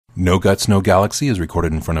No Guts, No Galaxy is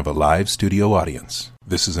recorded in front of a live studio audience.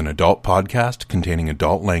 This is an adult podcast containing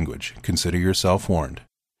adult language. Consider yourself warned.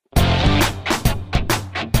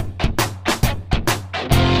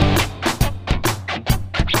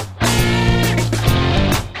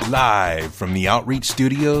 Live from the Outreach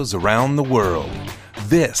Studios around the world,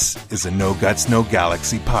 this is a No Guts, No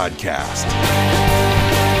Galaxy podcast.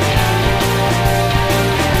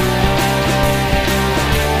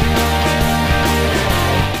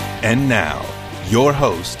 And now, your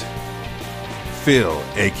host, Phil,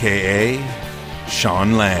 a.k.a.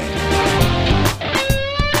 Sean Lang.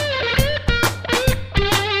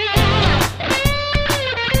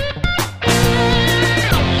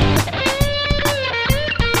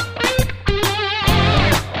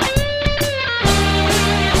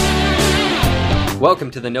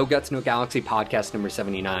 Welcome to the No Guts, No Galaxy podcast number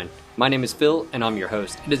 79. My name is Phil, and I'm your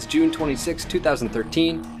host. It is June 26,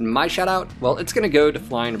 2013, and my shout-out, well, it's going to go to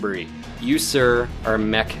Flying Debris. You, sir, are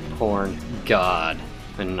mech porn god.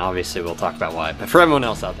 And obviously we'll talk about why. But for everyone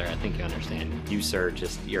else out there, I think you understand. You, sir,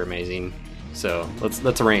 you're amazing. So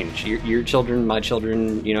let's arrange. Your children, my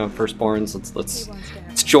children, firstborns,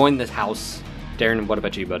 let's join this house. Darren, what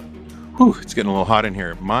about you, bud? Whew, it's getting a little hot in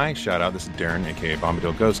here. My shout out, this is Darren, aka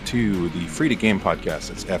Bombadil, goes to the Free to Game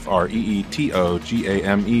podcast. It's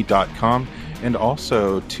FREETOGAME.com, and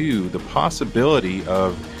also to the possibility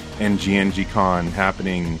of NGNG Con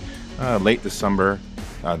happening late this summer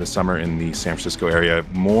in the San Francisco area.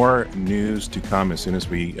 More news to come as soon as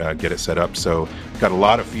we get it set up. So got a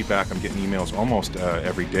lot of feedback. I'm getting emails almost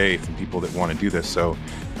every day from people that want to do this. So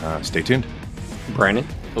stay tuned. Brandon?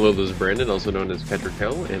 Hello, this is Brandon, also known as Patrick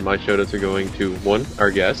Hill, and my shoutouts are going to, one,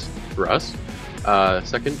 our guest, Russ,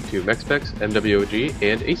 second, to MechSpecs, MWOG,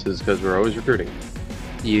 and Aces, because we're always recruiting.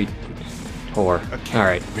 You whore. Okay. All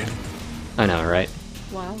right. Really? I know, right?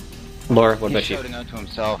 Wow. Laura, what about He's you? shouting out to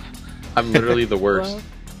himself. I'm literally the worst. Well,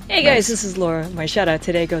 hey guys, this is Laura. My shout out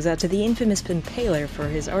today goes out to the infamous Pinpaler for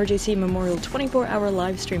his RJC Memorial 24-hour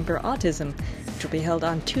live stream for autism, which will be held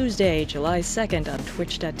on Tuesday, July 2nd on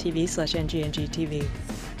twitch.tv/NGNGTV.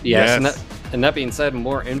 Yes. And that being said,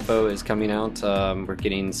 more info is coming out. We're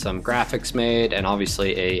getting some graphics made and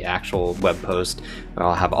obviously a actual web post.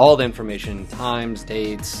 I'll have all the information, times,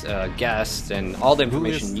 dates, guests, and all the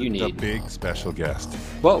information you need. The big special guest?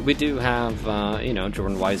 Well, we do have,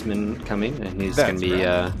 Jordan Wiseman coming, and he's going to be...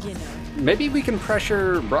 Maybe we can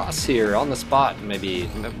pressure Ross here on the spot. Maybe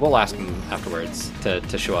we'll ask him afterwards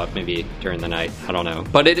to show up maybe during the night. I don't know.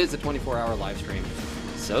 But it is a 24-hour live stream,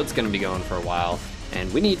 so it's going to be going for a while. And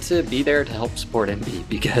we need to be there to help support MB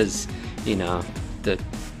because, gingers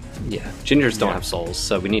don't have souls,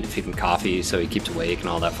 so we need to feed him coffee so he keeps awake and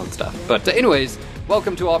all that fun stuff. But anyways,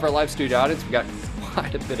 welcome to all of our live studio audience. We got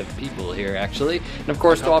quite a bit of people here, actually. And of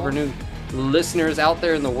course, to all of our new listeners out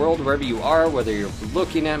there in the world, wherever you are, whether you're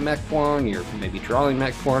looking at mech porn, you're maybe drawing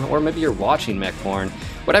mech porn, or maybe you're watching mech porn,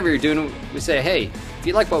 whatever you're doing, we say, hey, if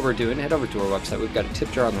you like what we're doing, head over to our website. We've got a tip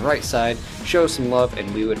jar on the right side. Show us some love,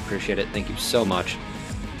 and we would appreciate it. Thank you so much.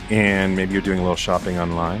 And maybe you're doing a little shopping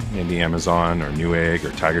online, maybe Amazon or Newegg or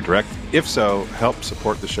Tiger Direct. If so, help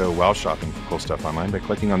support the show while shopping for cool stuff online by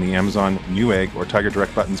clicking on the Amazon, Newegg, or Tiger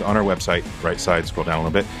Direct buttons on our website. Right side, scroll down a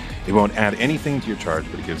little bit. It won't add anything to your charge,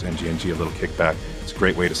 but it gives NGNG a little kickback. It's a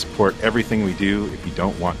great way to support everything we do if you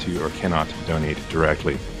don't want to or cannot donate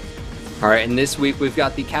directly. All right, and this week we've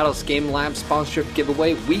got the Catalyst Game Lab sponsorship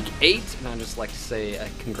giveaway, week 8, and I'd just like to say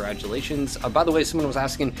congratulations. By the way, someone was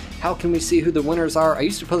asking, how can we see who the winners are? I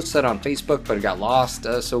used to post that on Facebook, but it got lost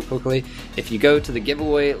so quickly. If you go to the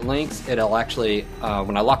giveaway links, it'll actually,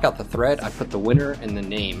 when I lock out the thread, I put the winner and the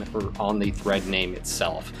name on the thread name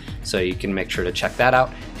itself. So you can make sure to check that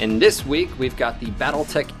out. And this week, we've got the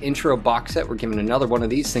BattleTech intro box set. We're giving another one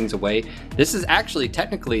of these things away. This is actually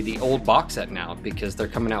technically the old box set now because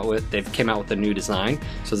they've came out with a new design.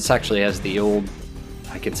 So this actually has the old,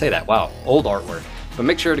 I can say that, wow, old artwork. But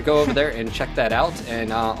make sure to go over there and check that out.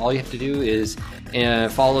 And all you have to do is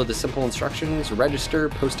follow the simple instructions, register,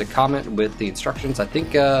 post a comment with the instructions. I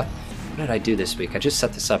think, what did I do this week? I just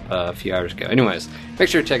set this up a few hours ago. Anyways, make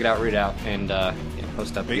sure to check it out, read it out, and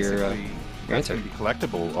post up your answer. It's going to be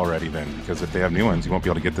collectible already then, because if they have new ones, you won't be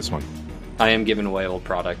able to get this one. I am giving away old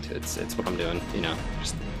product. It's what I'm doing,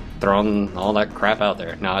 just throwing all that crap out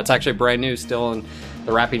there. No, it's actually brand new, still in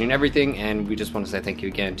the wrapping and everything, and we just want to say thank you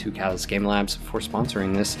again to Catalyst Game Labs for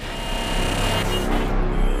sponsoring this.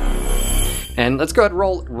 And let's go ahead and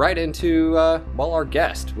roll right into, our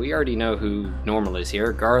guest. We already know who normally is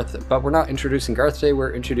here, Garth, but we're not introducing Garth today.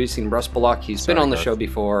 We're introducing Russ Bullock. He's been on the show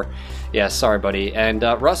before. Yeah, sorry, buddy. And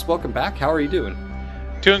Russ, welcome back. How are you doing?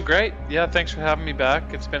 Doing great. Yeah, thanks for having me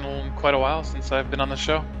back. It's been quite a while since I've been on the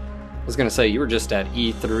show. I was going to say, you were just at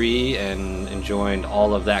E3 and enjoying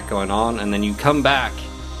all of that going on, and then you come back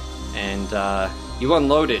and you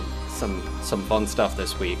unloaded some fun stuff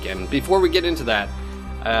this week. And before we get into that,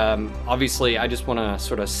 obviously I just want to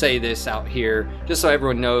sort of say this out here just so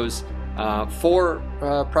everyone knows, for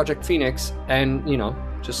Project Phoenix, and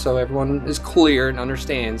just so everyone is clear and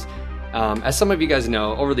understands, as some of you guys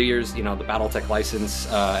know, over the years, the BattleTech license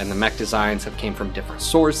and the mech designs have came from different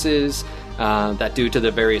sources, that due to the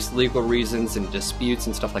various legal reasons and disputes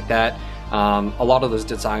and stuff like that, a lot of those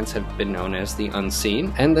designs have been known as the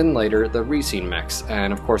Unseen, and then later the Reseen mechs.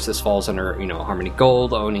 And of course this falls under, Harmony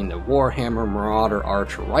Gold owning the Warhammer, Marauder,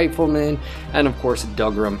 Archer Rifleman, and of course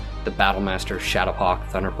Dougram, the Battlemaster, Shadowhawk,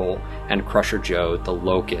 Thunderbolt, and Crusher Joe, the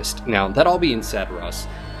Locust. Now, that all being said, Russ,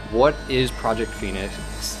 what is Project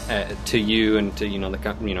Phoenix to you and to, the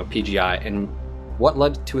PGI, and what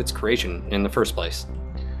led to its creation in the first place?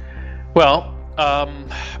 Well,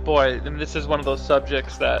 boy, this is one of those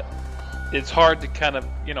subjects that it's hard to kind of,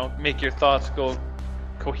 make your thoughts go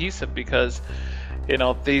cohesive, because,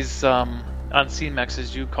 these unseen mechs,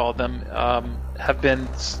 as you call them, have been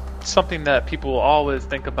something that people always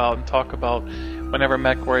think about and talk about whenever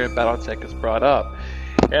MechWarrior BattleTech is brought up.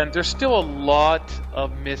 And there's still a lot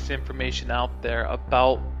of misinformation out there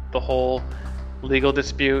about the whole legal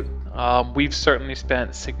dispute. We've certainly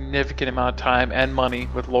spent a significant amount of time and money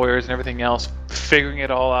with lawyers and everything else figuring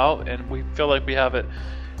it all out, and we feel like we have it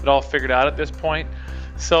all figured out at this point.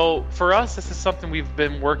 So for us, this is something we've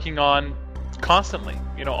been working on constantly,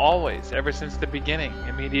 always, ever since the beginning.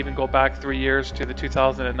 I mean, even go back 3 years to the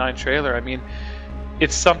 2009 trailer. I mean,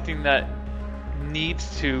 it's something that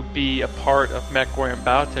needs to be a part of MechWarrior and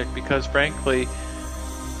BattleTech, because frankly,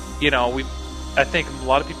 I think a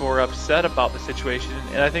lot of people were upset about the situation,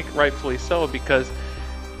 and I think rightfully so, because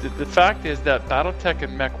the fact is that BattleTech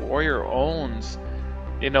and MechWarrior owns,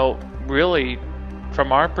 really,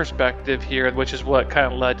 from our perspective here, which is what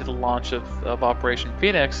kind of led to the launch of Operation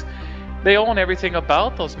Phoenix, they own everything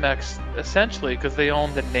about those mechs, essentially, because they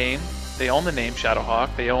own the name. They own the name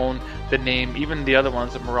Shadowhawk. They own the name, even the other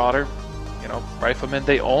ones, the Marauder, Rifleman.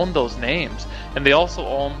 They own those names, and they also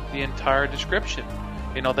own the entire description.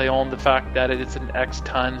 They own the fact that it's an X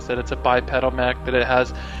tons, that it's a bipedal mech, that it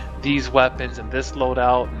has these weapons and this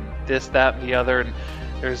loadout and this, that, and the other, and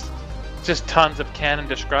there's just tons of canon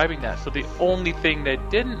describing that. So the only thing they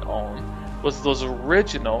didn't own was those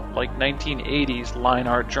original, 1980s line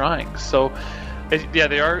art drawings. So yeah,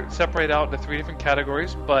 they are separated out into 3 different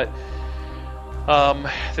categories, but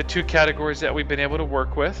the 2 categories that we've been able to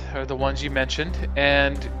work with are the ones you mentioned,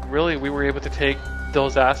 and really we were able to take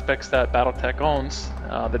those aspects that BattleTech owns,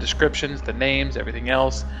 the descriptions, the names, everything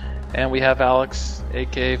else, and we have Alex,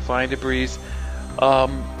 aka Flying Debris,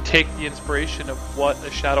 take the inspiration of what a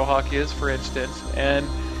Shadowhawk is, for instance, and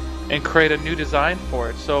create a new design for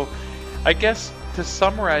it. So I guess to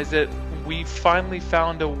summarize it, we finally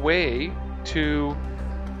found a way to,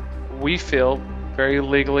 we feel, very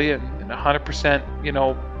legally and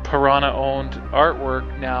 100%, Piranha-owned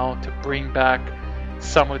artwork now to bring back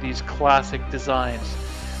some of these classic designs.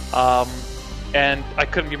 And I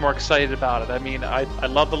couldn't be more excited about it. I mean, I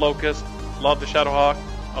love the Locust, love the Shadowhawk,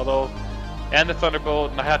 and the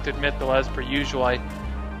Thunderbolt, and I have to admit, though, as per usual, I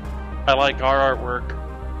like our artwork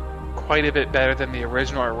quite a bit better than the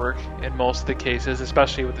original artwork in most of the cases,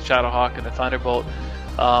 especially with the Shadowhawk and the Thunderbolt.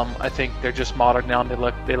 I think they're just modern now, and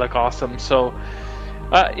they look awesome. So,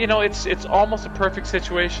 it's almost a perfect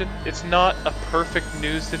situation. It's not a perfect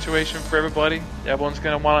news situation for everybody. Everyone's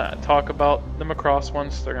going to want to talk about the Macross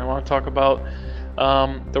ones. They're going to want to talk about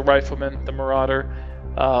the Rifleman, the Marauder.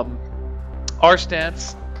 Our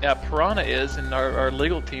stance at Piranha is, and our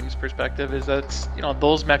legal team's perspective, is that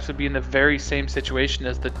those mechs would be in the very same situation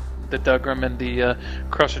as the Dougram and the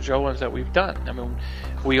Crusher Joe ones that we've done. I mean,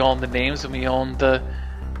 we own the names and we own the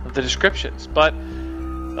descriptions, but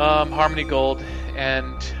Harmony Gold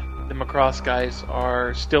and the Macross guys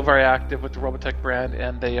are still very active with the Robotech brand,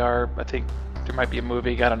 and they are, I think there might be a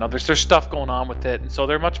movie, I don't know, there's stuff going on with it, and so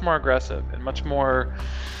they're much more aggressive and much more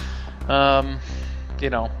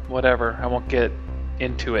whatever. I won't get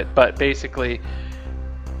into it, but basically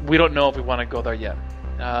we don't know if we want to go there yet.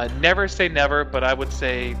 Never say never, but I would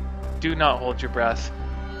say do not hold your breath.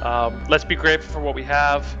 Let's be grateful for what we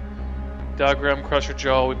have. Dougram, Crusher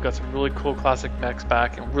Joe, we've got some really cool classic mechs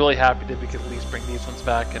back, and really happy that we could at least bring these ones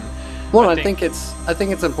back. And I think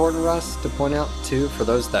it's important, Russ, to point out too, for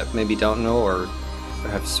those that maybe don't know or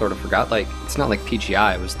have sort of forgot, it's not like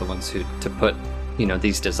PGI was the ones who to put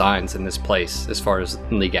these designs in this place as far as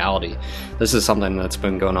legality. This is something that's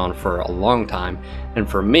been going on for a long time. And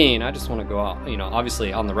for me, and I just want to go out,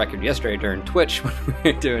 obviously on the record yesterday during Twitch, what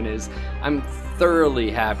we were doing is I'm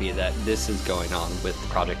thoroughly happy that this is going on with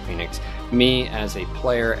Project Phoenix. Me as a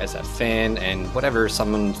player, as a fan, and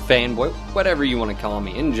fanboy, whatever you want to call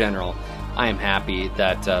me in general, I am happy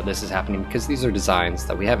that this is happening, because these are designs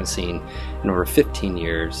that we haven't seen in over 15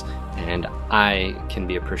 years, and I can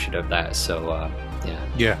be appreciative of that. So,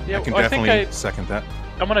 yeah, I can definitely second that.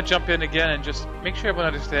 I'm going to jump in again and just make sure everyone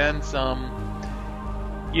understands,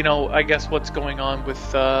 I guess what's going on with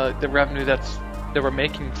the revenue that we're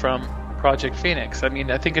making from Project Phoenix. I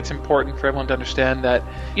mean, I think it's important for everyone to understand that,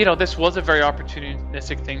 this was a very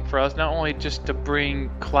opportunistic thing for us, not only just to bring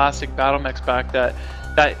classic battle mechs back that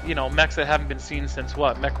mechs that haven't been seen since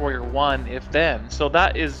MechWarrior 1, if then. So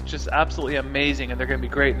that is just absolutely amazing, and they're going to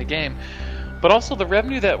be great in the game. But also the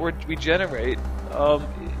revenue that we generate,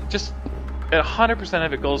 just 100%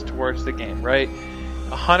 of it goes towards the game, right?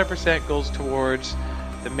 100% goes towards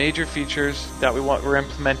the major features that we're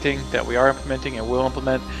implementing, that we are implementing and will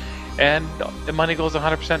implement. And the money goes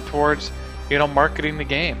 100% towards, marketing the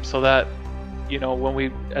game, so that,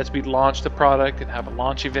 as we launch the product and have a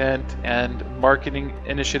launch event and marketing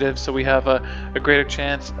initiatives, so we have a greater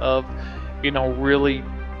chance of, really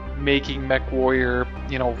making MechWarrior,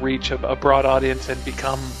 reach a broad audience and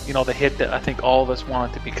become, the hit that I think all of us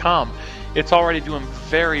want it to become. It's already doing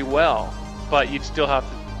very well, but you'd still have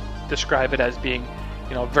to describe it as being,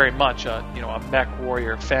 very much a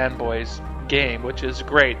MechWarrior fanboys game, which is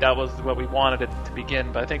great. That was what we wanted it to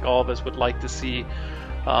begin, but I think all of us would like to see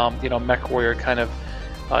MechWarrior kind of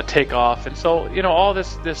take off. And so all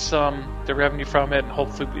this the revenue from it, and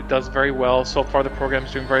hopefully it does very well. So far the program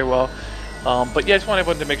is doing very well, but yeah, I just want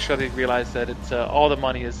everyone to make sure they realize that it's all the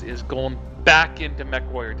money is going back into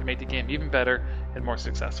MechWarrior to make the game even better and more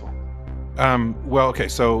successful. Well, okay,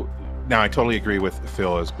 so now I totally agree with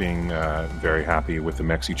Phil as being very happy with the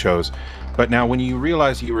mechs you chose. But now when you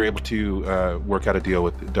realize you were able to work out a deal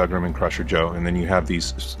with Dougram and Crusher Joe, and then you have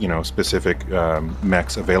these, specific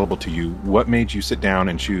mechs available to you, what made you sit down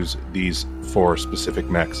and choose these 4 specific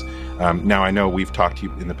mechs? Now I know we've talked to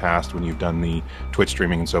you in the past when you've done the Twitch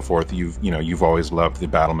streaming and so forth. You've always loved the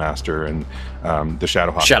Battlemaster and the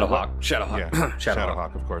Shadowhawk. Shadowhawk,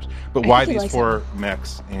 Shadowhawk, of course. But why these 4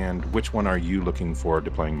 mechs, and which one are you looking forward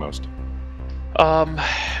to playing most? I'm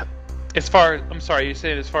sorry, you're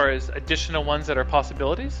saying as far as additional ones that are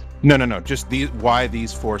possibilities? No. Just why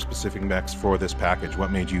these 4 specific mechs for this package?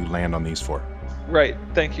 What made you land on these 4? Right,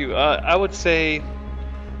 thank you. I would say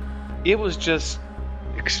it was just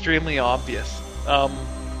extremely obvious.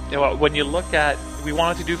 When you look at, we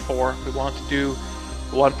wanted to do 4. We wanted to do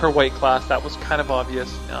 1 per weight class. That was kind of obvious.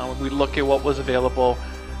 When we look at what was available,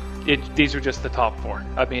 these are just the top 4.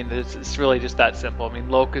 I mean, it's really just that simple. I mean,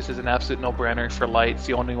 Locust is an absolute no-brainer for light. It's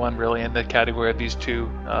the only one really in the category of these two,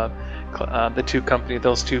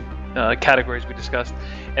 those two categories we discussed.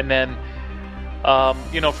 And then,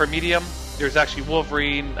 for medium, there's actually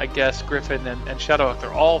Wolverine, I guess, Griffin, and Shadowhawk.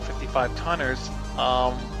 They're all 55-tonners.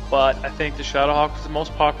 But I think the Shadowhawk was the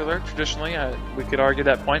most popular traditionally. We could argue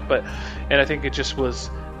that point, and I think it just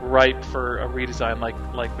was ripe for a redesign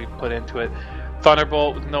like we put into it.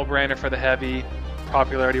 Thunderbolt was no-brainer for the heavy,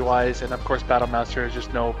 popularity-wise, and of course Battlemaster is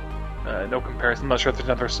just no comparison. I'm not sure if there's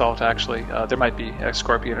another assault actually. There might be a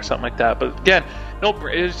Scorpion or something like that. But again,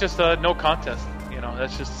 it's just no contest.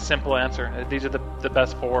 That's just a simple answer. These are the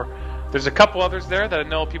best 4. There's a couple others there that I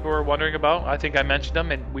know people were wondering about. I think I mentioned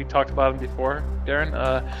them, and we talked about them before, Darren.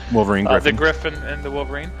 Wolverine, Griffin. The Griffin and the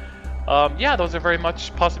Wolverine. Yeah, those are very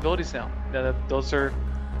much possibilities now. Those are...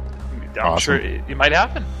 I'm awesome. sure it might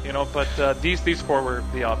happen, but these 4 were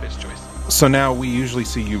the obvious choice. So now we usually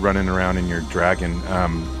see you running around in your dragon.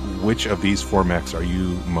 Which of these 4 mechs are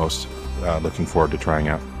you most looking forward to trying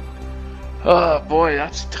out? Oh boy,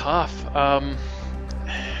 that's tough.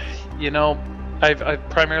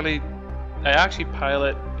 I actually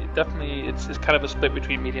pilot. Definitely, it's kind of a split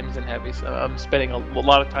between mediums and heavies. I'm spending a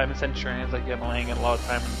lot of time in Centurions, like Yamalang, and a lot of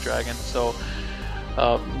time in the Dragon. So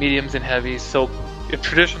mediums and heavies. So if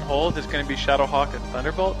tradition holds, it's going to be Shadowhawk and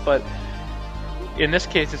Thunderbolt. But in this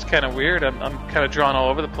case, it's kind of weird. I'm kind of drawn all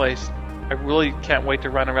over the place. I really can't wait to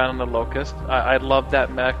run around on the Locust. I love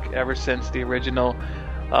that mech ever since the original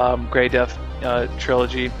Grey Death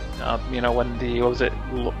trilogy. When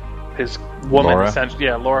his woman, Laura? essentially,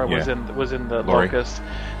 Laura was in the Locust.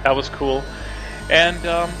 That was cool. And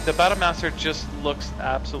the Battlemaster just looks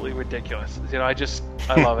absolutely ridiculous.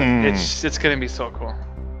 I love it. It's going to be so cool.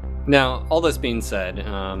 Now, all this being said,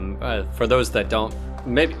 for those that don't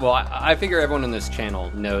maybe. Well, I figure everyone in this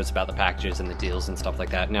channel knows about the packages and the deals and stuff like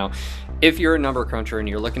that. Now, if you're a number cruncher and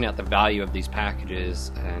you're looking at the value of these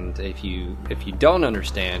packages, and if you don't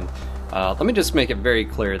understand, let me just make it very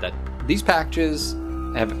clear that these packages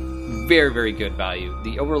have very, very good value.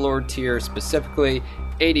 The Overlord tier specifically,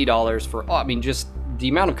 $80 for. I mean, just the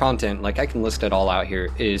amount of content. Like I can list it all out here.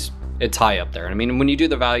 It's high up there. I mean, when you do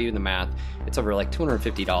the value and the math, it's over like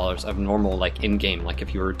 $250 of normal, like in-game, like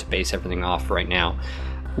if you were to base everything off right now.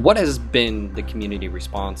 What has been the community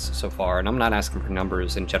response so far? And I'm not asking for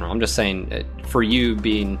numbers in general. I'm just saying, for you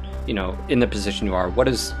being, in the position you are, what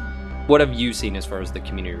have you seen as far as the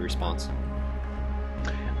community response?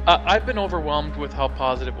 I've been overwhelmed with how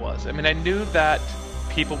positive it was. I mean, I knew that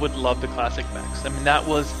people would love the classic mechs. I mean, that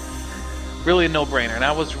was really a no-brainer, and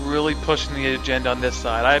I was really pushing the agenda on this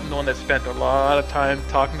side. I'm the one that spent a lot of time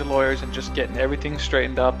talking to lawyers and just getting everything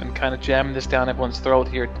straightened up and kind of jamming this down everyone's throat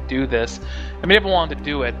here to do this. I mean, everyone wanted to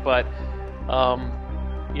do it, but I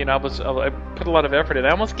put a lot of effort in. I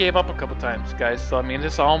almost gave up a couple times, guys. So I mean,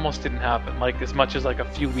 this almost didn't happen. Like as much as like a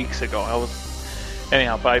few weeks ago,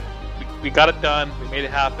 but we got it done. We made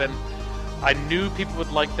it happen. I knew people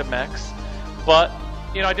would like the mechs, but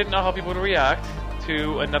I didn't know how people would react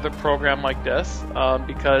to another program like this,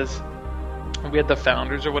 because we had the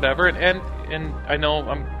founders or whatever, and I know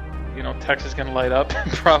Tex is gonna light up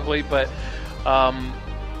probably, but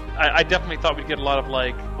I definitely thought we'd get a lot of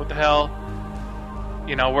like, what the hell,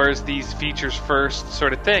 where's these features first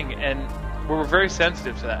sort of thing, and we were very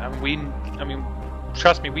sensitive to that. I mean,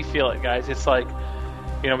 trust me, we feel it, guys. It's like,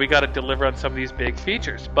 we got to deliver on some of these big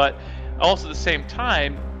features, but also at the same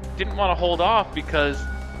time didn't want to hold off, because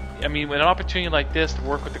I mean, when an opportunity like this to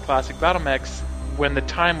work with the classic battle mechs, when the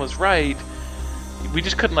time was right, we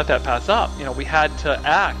just couldn't let that pass up. We had to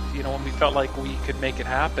act, when we felt like we could make it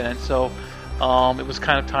happen. And so it was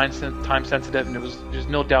kind of time sensitive, and there's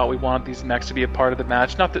no doubt we wanted these mechs to be a part of the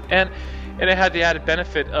match. And it had the added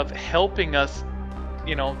benefit of helping us,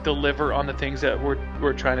 deliver on the things that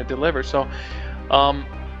we're trying to deliver. So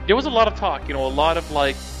there was a lot of talk, a lot of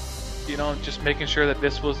like, just making sure that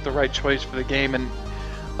this was the right choice for the game. And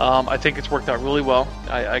I think it's worked out really well.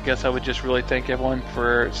 I guess I would just really thank everyone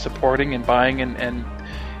for supporting and buying and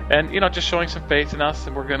just showing some faith in us,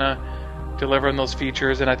 and we're gonna deliver on those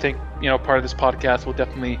features. And I think part of this podcast will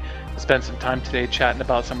definitely spend some time today chatting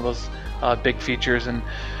about some of those big features, and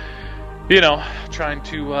trying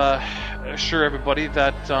to assure everybody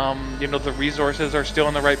that the resources are still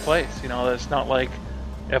in the right place. It's not like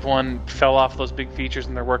everyone fell off those big features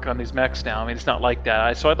and they're working on these mechs now. I mean, it's not like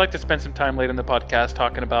that. So I'd like to spend some time later in the podcast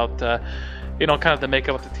talking about, kind of the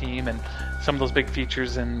makeup of the team and some of those big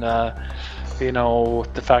features, and,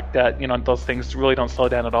 the fact that, those things really don't slow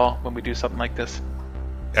down at all when we do something like this.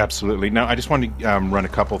 Absolutely. Now, I just want to run a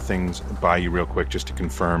couple things by you real quick just to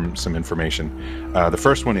confirm some information. The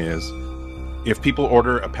first one is, if people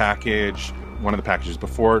order a package, one of the packages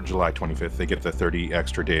before July 25th, they get the 30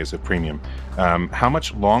 extra days of premium. How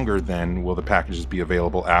much longer then will the packages be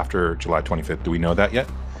available after July 25th? Do we know that yet?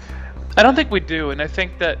 I don't think we do, and I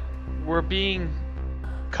think that we're being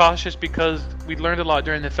cautious because we learned a lot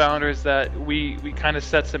during the founders that we kind of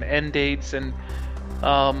set some end dates, and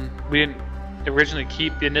we didn't originally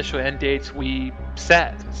keep the initial end dates we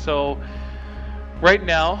set. So right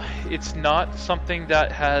now, it's not something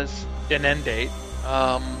that has an end date.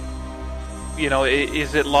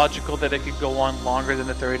 Is it logical that it could go on longer than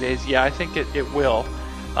the 30 days? Yeah, I think it will.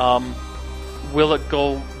 Will it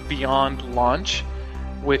go beyond launch,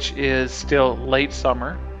 which is still late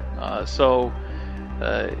summer?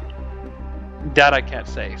 That I can't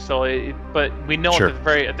say. But we know Sure.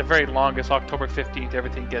 at the very longest, October 15th,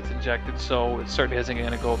 everything gets injected. So it certainly isn't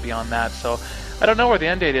going to go beyond that. So I don't know where the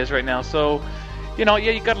end date is right now. So you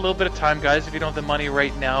got a little bit of time, guys. If you don't have the money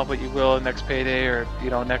right now, but you will next payday or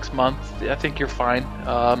next month, I think you're fine.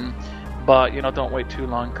 But don't wait too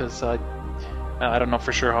long, because I don't know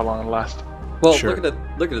for sure how long it'll last. Well, Sure.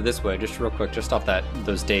 look at it this way, just real quick, just off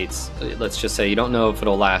those dates. Let's just say you don't know if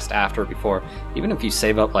it'll last after or before. Even if you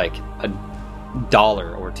save up like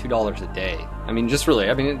 $1 or $2 a day, I mean, just really,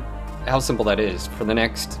 how simple that is for the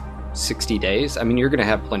next 60 days. I mean, you're going to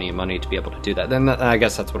have plenty of money to be able to do that. Then I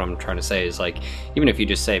guess that's what I'm trying to say is, like, even if you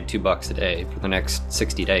just save $2 a day for the next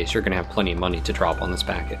 60 days, you're going to have plenty of money to drop on this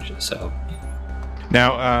package. So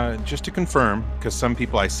Now, just to confirm, because some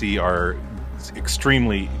people I see are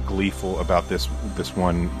extremely gleeful about this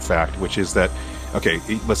one fact, which is that, okay,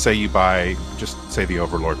 let's say you buy, just say the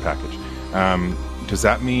Overlord package. Does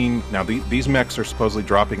that mean, now these mechs are supposedly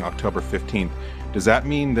dropping October 15th. Does that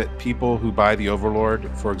mean that people who buy the Overlord,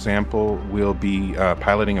 for example, will be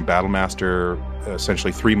piloting a Battlemaster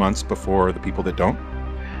essentially 3 months before the people that don't?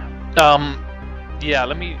 Yeah,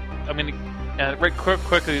 right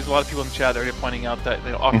quickly, there's a lot of people in the chat already pointing out that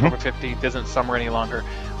October 15th isn't summer any longer.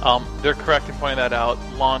 They're correct in pointing that out.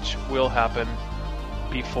 Launch will happen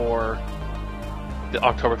before the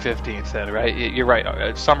October 15th, then, right? You're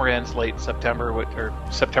right. Summer ends late September, or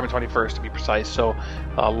September 21st to be precise. So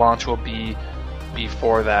launch will be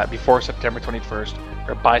before that, before September 21st,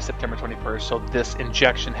 or by September 21st. So this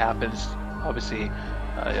injection happens, obviously,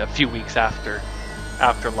 a few weeks after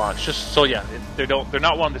launch. Just so they're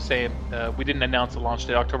not one and the same. We didn't announce the launch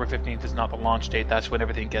date. October 15th is not the launch date. That's when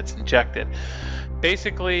everything gets injected.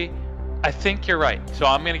 Basically, I think you're right. So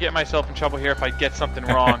I'm going to get myself in trouble here if I get something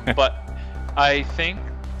wrong. But I think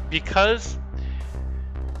because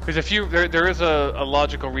there's there is a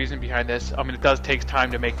logical reason behind this. I mean, it does take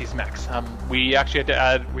time to make these mechs. We actually had to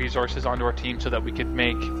add resources onto our team so that we could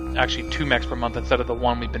make actually 2 mechs per month instead of the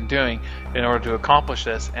one we've been doing in order to accomplish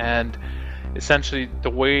this. And essentially, the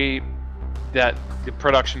way that the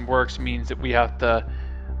production works means that we have to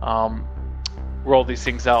roll these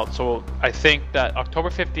things out. So I think that October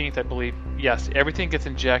 15th, I believe, yes, everything gets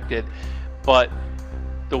injected, but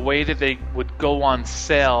the way that they would go on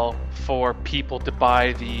sale for people to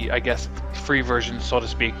buy the, I guess, free version, so to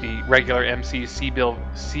speak, the regular MC C-Bill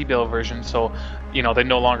version, so, they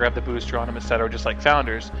no longer have the booster on them, etc., just like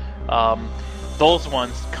Founders, those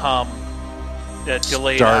ones come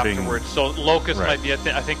delayed afterwards. So Locust might be, I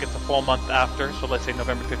think it's a full month after, so let's say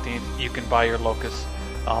November 15th, you can buy your Locust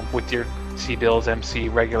with your C-Bills, MC,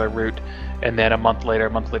 regular route, and then a month later.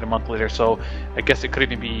 So I guess it could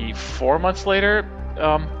even be 4 months later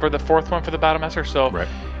for the 4th one for the Battlemaster. So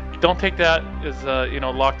don't take that as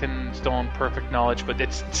locked in stone perfect knowledge, but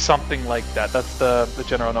it's something like that. That's the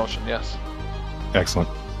general notion. Yes. Excellent.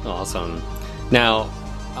 Awesome. Now,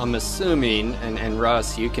 I'm assuming, and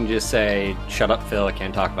Russ, you can just say, shut up, Phil, I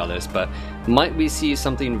can't talk about this, but might we see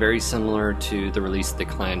something very similar to the release of the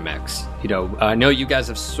clan mechs? I know you guys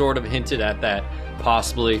have sort of hinted at that,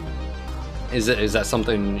 possibly. Is that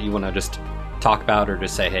something you want to just talk about, or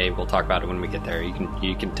just say, hey, we'll talk about it when we get there?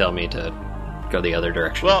 You can tell me to go the other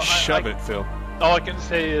direction. Well, shove it, Phil. All I can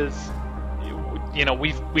say is,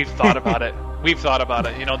 we've thought about it. We've thought about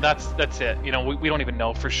it. That's it. We don't even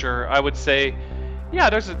know for sure. I would say, yeah,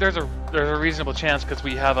 there's a reasonable chance, because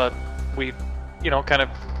we have a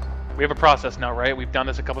process now, right? We've done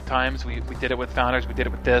this a couple times. We did it with Founders. We did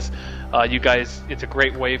it with this. You guys, it's a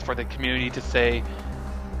great way for the community to say,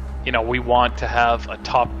 we want to have a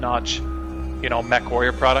top-notch, Mech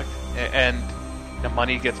Warrior product, and the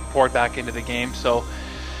money gets poured back into the game. So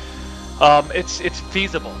it's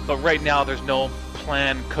feasible, but right now there's no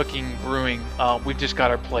plan cooking brewing. We've just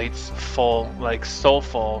got our plates full, like so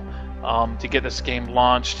full, to get this game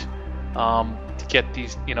launched, to get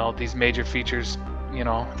these these major features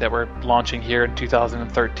that we're launching here in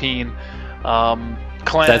 2013.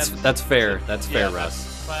 Clans, that's fair. That's fair,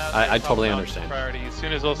 Russ. I totally understand. Priority. As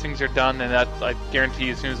soon as those things are done, and I guarantee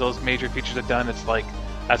you, as soon as those major features are done, that's like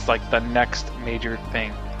the next major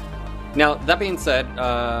thing. Now, that being said,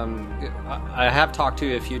 I have talked to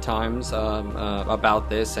you a few times about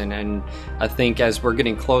this, and I think as we're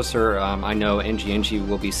getting closer, I know NG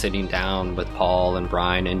will be sitting down with Paul and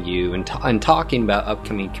Brian and you and talking about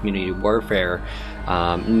upcoming Community Warfare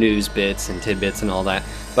news bits and tidbits and all that.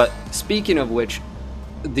 But speaking of which,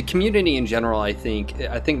 the community in general, I think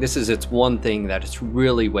this is its one thing that it's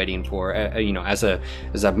really waiting for. As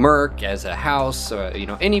a Merc, as a house,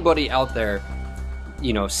 anybody out there,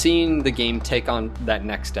 seeing the game take on that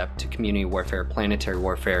next step to community warfare, planetary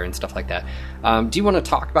warfare, and stuff like that. Do you want to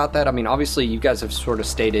talk about that? I mean, obviously, you guys have sort of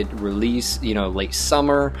stated release, late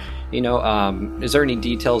summer. Is there any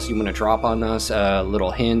details you want to drop on us?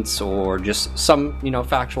 Little hints or just some,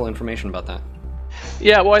 factual information about that?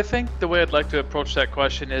 Yeah, well, I think the way I'd like to approach that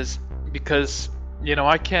question is because,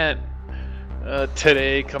 I can't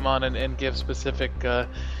today come on and give specific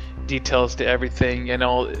details to everything. A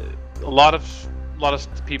lot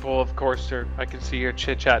of people, of course, I can see you're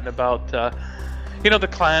chit-chatting about, the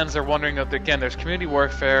clans. Are wondering, again, there's community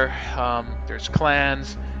warfare, there's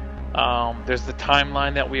clans, there's the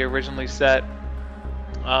timeline that we originally set,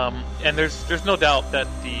 and there's no doubt that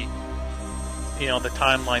the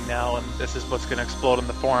timeline now, and this is what's going to explode in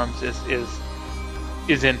the forums,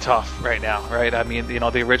 is in tough right now, right? I mean, the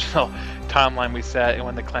original timeline we set and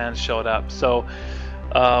when the clans showed up. So,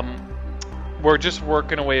 we're just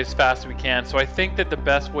working away as fast as we can. So I think that the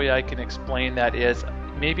best way I can explain that is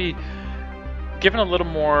maybe giving a little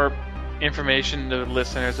more information to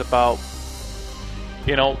listeners about,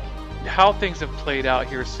 how things have played out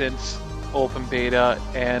here since open beta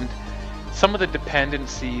and some of the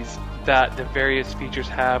dependencies that the various features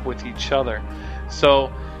have with each other.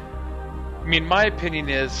 So I mean, my opinion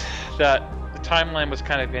is that the timeline was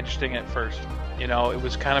kind of interesting at first. You know, it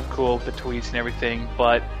was kind of cool, the tweets and everything,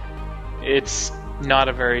 but it's not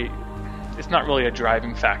really a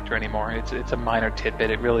driving factor anymore. It's a minor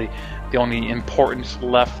tidbit. The only importance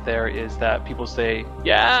left there is that people say,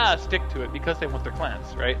 yeah, stick to it, because they want their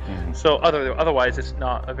clans, right? Mm-hmm. So otherwise, it's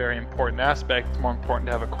not a very important aspect. It's more important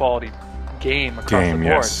to have a quality game across the board.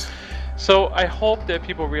 Yes. So I hope that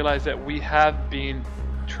people realize that we have been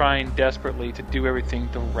trying desperately to do everything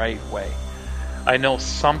the right way. I know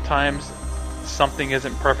sometimes something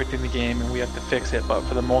isn't perfect in the game and we have to fix it, but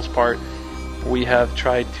for the most part, we have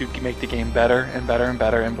tried to make the game better and better and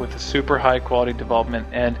better, and with a super high quality development,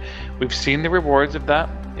 and we've seen the rewards of that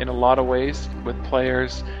in a lot of ways, with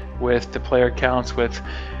players, with the player counts, with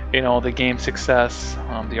the game success,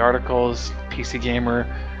 the articles. PC Gamer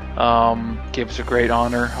gives a great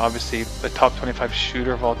honor, obviously the top 25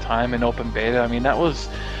 shooter of all time in open beta. I mean, that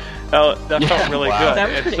felt really good.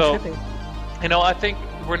 That was pretty trippy. I think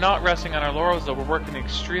we're not resting on our laurels, though. We're working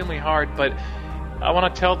extremely hard, but I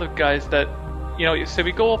want to tell the guys that so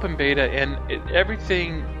we go open beta, and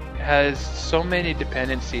everything has so many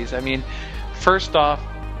dependencies. I mean, first off,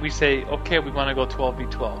 we say, okay, we want to go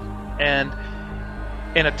 12v12, and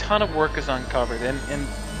a ton of work is uncovered, and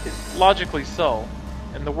logically so.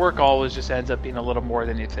 And the work always just ends up being a little more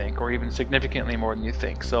than you think, or even significantly more than you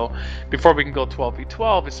think. So before we can go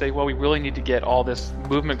 12v12, we say, well, we really need to get all this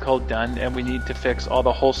movement code done, and we need to fix all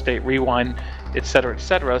the whole state rewind, etc.,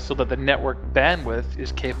 so that the network bandwidth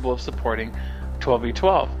is capable of supporting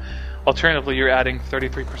 12v12. Alternatively, you're adding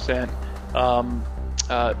 33%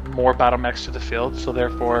 more battle mechs to the field, so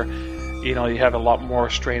therefore, you have a lot more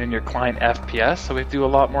strain in your client FPS, so we have to do a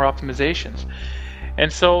lot more optimizations.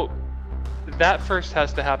 And so that first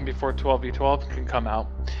has to happen before 12v12 can come out.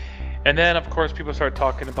 And then, of course, people start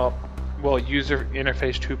talking about, well, User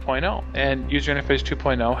Interface 2.0. And User Interface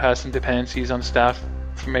 2.0 has some dependencies on staff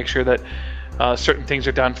to make sure that certain things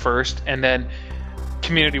are done first. And then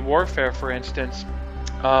Community Warfare, for instance,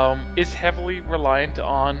 is heavily reliant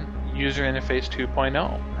on User Interface 2.0.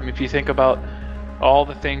 I mean, if you think about all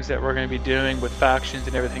the things that we're going to be doing with factions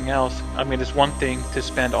and everything else, I mean, it's one thing to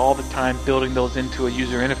spend all the time building those into a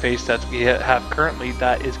user interface that we have currently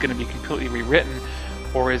that is going to be completely rewritten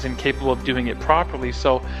or is incapable of doing it properly.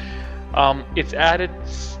 So it's added,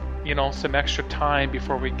 some extra time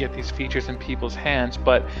before we get these features in people's hands,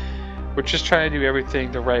 but we're just trying to do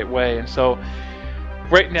everything the right way. And so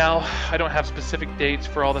right now, I don't have specific dates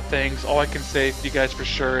for all the things. All I can say to you guys for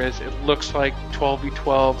sure is it looks like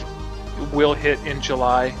 12v12 will hit in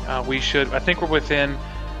July. I think we're within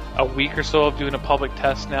a week or so of doing a public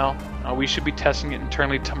test now. We should be testing it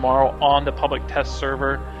internally tomorrow on the public test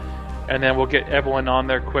server, and then we'll get everyone on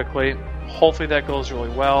there quickly. Hopefully that goes really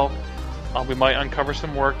well. We might uncover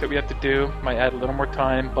some work that we have to do, might add a little more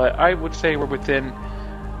time, but I would say we're within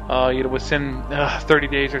 30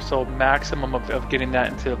 days or so maximum of getting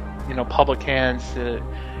that into public hands,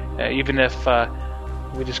 even if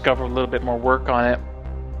we discover a little bit more work on it.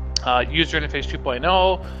 User Interface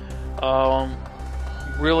 2.0,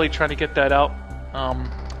 really trying to get that out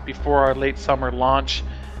before our late summer launch.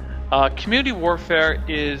 Community Warfare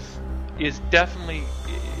is definitely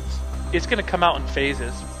it's going to come out in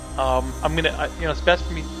phases. It's best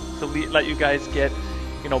for me to let you guys get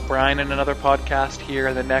Brian in another podcast here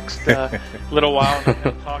in the next little while, and I'm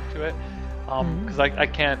going to talk to it because I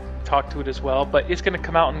can't talk to it as well. But it's going to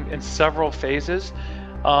come out in several phases,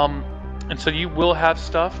 and so you will have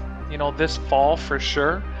stuff this fall for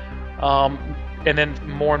sure, and then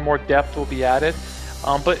more and more depth will be added.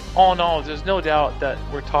 But all in all, there's no doubt that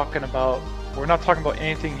we're not talking about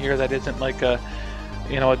anything here that isn't like a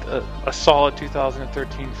solid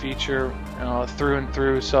 2013 feature through and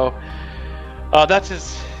through. So that's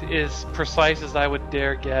as precise as I would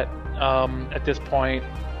dare get at this point.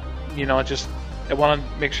 I want to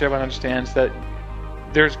make sure everyone understands that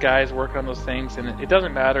there's guys working on those things, and it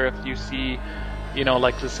doesn't matter if you see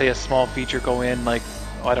like, let's say, a small feature go in, like,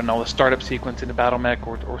 I don't know, a startup sequence in a battle mech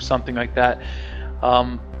or something like that.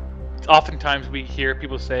 Oftentimes we hear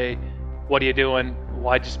people say, what are you doing?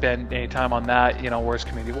 Why'd you spend any time on that? Where's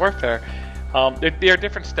Community Warfare? They are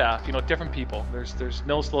different staff, different people. There's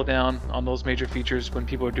no slowdown on those major features when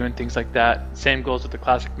people are doing things like that. Same goes with the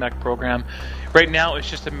Classic Mech program. Right now, it's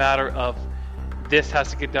just a matter of this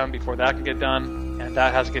has to get done before that can get done, and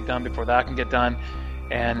that has to get done before that can get done,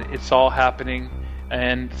 and it's all happening.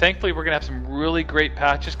 And thankfully, we're going to have some really great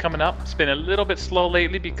patches coming up. It's been a little bit slow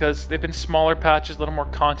lately because they've been smaller patches, a little more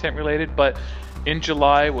content related. But in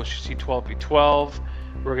July, we'll see 12v12.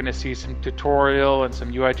 We're going to see some tutorial and some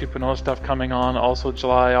UI 2.0 stuff coming on, also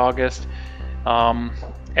July, August.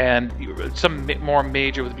 And some more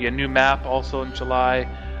major would be a new map also in July.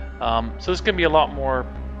 So there's going to be a lot more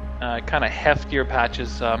kind of heftier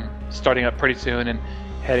patches starting up pretty soon and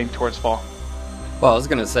heading towards fall. Well, I was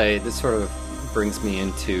going to say, this sort of brings me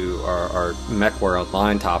into our MechWarrior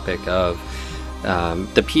Online topic of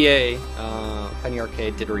the PA, Penny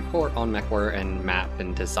Arcade, did a report on MechWarrior and map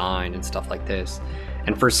and design and stuff like this.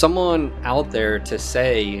 And for someone out there to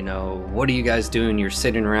say, you know, what are you guys doing? You're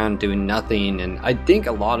sitting around doing nothing. And I think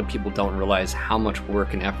a lot of people don't realize how much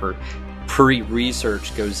work and effort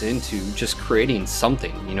pre-research goes into just creating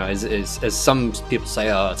something. You know, as some people say,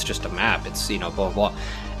 oh, it's just a map. It's, you know, blah, blah.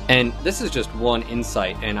 And this is just one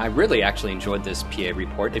insight, and I really actually enjoyed this PA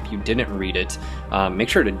report. If you didn't read it, make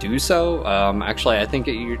sure to do so. Actually, I think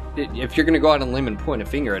if you're going to go out on a limb and point a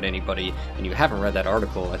finger at anybody and you haven't read that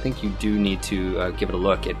article, I think you do need to give it a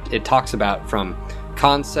look. It talks about from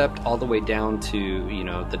concept all the way down to, you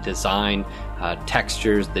know, the design,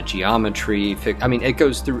 textures, the geometry. I mean, it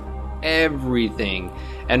goes through everything.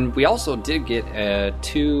 And we also did get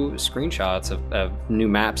 2 screenshots of new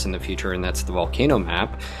maps in the future, and that's the volcano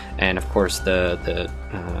map, and of course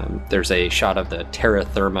there's a shot of the Terra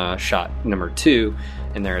Therma shot number 2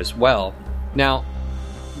 in there as well. Now,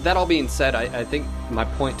 that all being said, I think my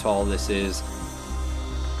point to all this is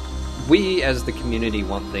we as the community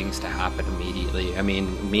want things to happen immediately. I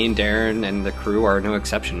mean, me and Darren and the crew are no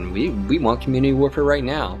exception. We want community warfare right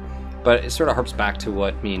now. But it sort of harps back to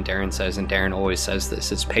what me and Darren says, and Darren always says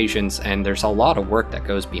this, it's patience, and there's a lot of work that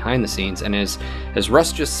goes behind the scenes. And as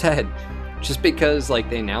Russ just said, just because like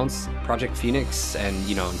they announced Project Phoenix and,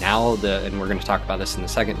 you know, now and we're going to talk about this in the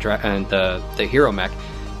second and the hero mech,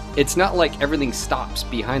 it's not like everything stops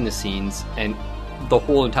behind the scenes and the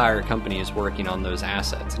whole entire company is working on those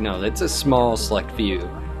assets. No, it's a small select few.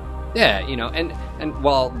 Yeah, you know, and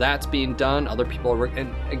while that's being done, other people are working.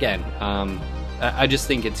 And again, I just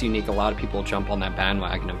think it's unique. A lot of people jump on that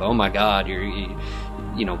bandwagon of, oh my God,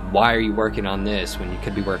 you know, why are you working on this when you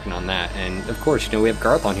could be working on that? And of course, you know, we have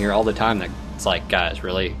Garth on here all the time that's like, guys,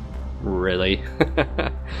 really?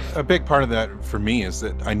 A big part of that for me is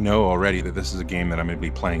that I know already that this is a game that I'm going to be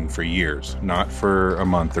playing for years, not for a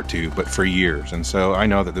month or two, but for years. And so I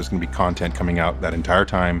know that there's going to be content coming out that entire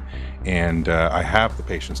time, and I have the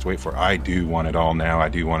patience to wait for it. I do want it all now. I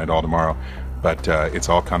do want it all tomorrow. But it's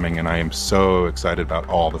all coming, and I am so excited about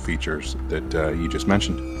all the features that you just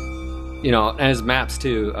mentioned. You know, as maps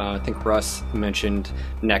too, I think Russ mentioned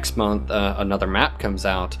next month another map comes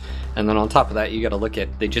out. And then on top of that, you got to look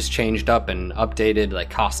at, they just changed up and updated, like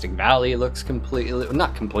Caustic Valley looks completely,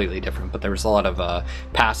 not completely different, but there was a lot of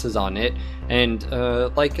passes on it. And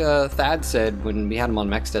like Thad said when we had him on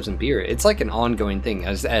Mech Devs and Beer, it's like an ongoing thing.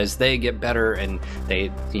 As they get better and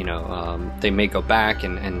they, you know, they may go back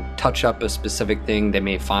and touch up a specific thing. They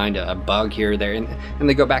may find a bug here or there, and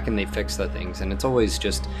they go back and they fix the things. And it's always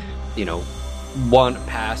just, you know, one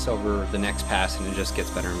pass over the next pass, and it just gets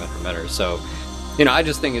better and better and better. So, you know, I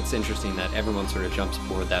just think it's interesting that everyone sort of jumps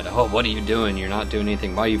aboard that, oh, what are you doing? You're not doing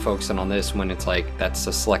anything. Why are you focusing on this? When it's like, that's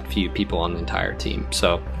a select few people on the entire team.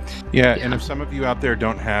 So, yeah. And if some of you out there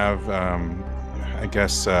don't have, I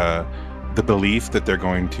guess, the belief that they're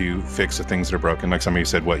going to fix the things that are broken, like somebody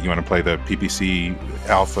said, what, you want to play the PPC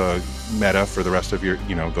alpha meta for the rest of your,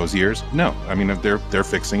 you know, those years? No. I mean, if they're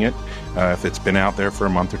fixing it. If it's been out there for a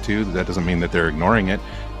month or two, that doesn't mean that they're ignoring it.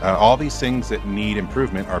 All these things that need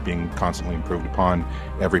improvement are being constantly improved upon.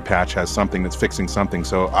 Every patch has something that's fixing something.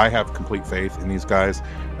 So I have complete faith in these guys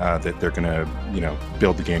that they're going to, you know,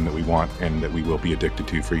 build the game that we want and that we will be addicted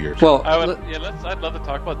to for years. Well, I'd love to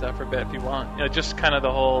talk about that for a bit if you want. You know, just kind of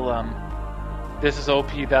the whole, this is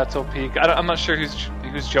OP, that's OP. I'm not sure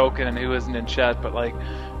who's joking and who isn't in chat, but like,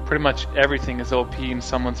 pretty much everything is OP in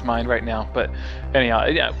someone's mind right now. But anyhow,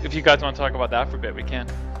 yeah, if you guys want to talk about that for a bit, we can.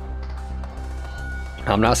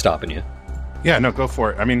 I'm not stopping you. Yeah, no, go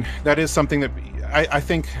for it. I mean, that is something that I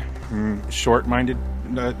think short-minded,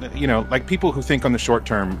 you know, like people who think on the short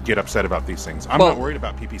term get upset about these things. I'm not worried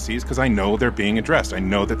about PPCs because I know they're being addressed. I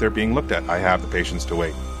know that they're being looked at. I have the patience to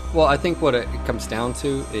wait. Well, I think what it comes down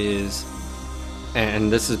to is,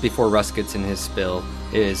 and this is before Russ gets in his spill,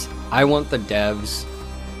 is I want the devs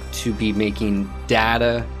to be making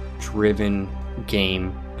data-driven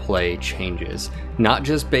gameplay changes, not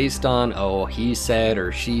just based on, oh, he said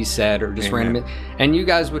or she said or just random. And you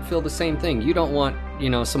guys would feel the same thing. You don't want, you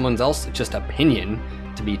know, someone else's just opinion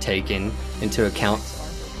to be taken into account.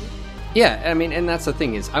 Yeah, I mean, and that's the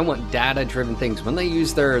thing is, I want data-driven things. When they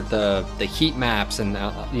use the heat maps and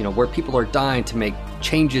you know, where people are dying to make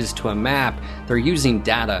changes to a map, they're using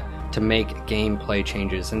data to make gameplay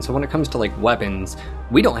changes. And so when it comes to like weapons,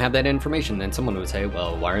 we don't have that information. Then someone would say,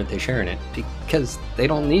 well, why aren't they sharing it? Because they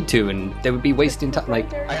don't need to, and they would be wasting time.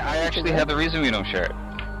 Like, I actually have the reason we don't share it.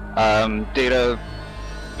 Data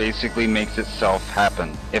basically makes itself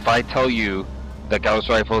happen. If I tell you that Gauss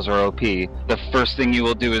rifles are OP, the first thing you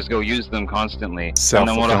will do is go use them constantly. And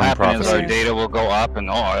then what will happen is our data will go up and,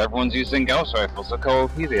 everyone's using Gauss rifles, look how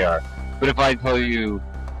OP they are. But if I tell you,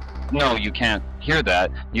 no, you can't hear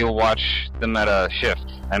that, you'll watch the meta shift,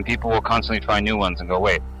 and people will constantly try new ones and go,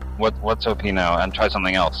 wait, what's OP now, and try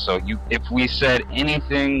something else. So if we said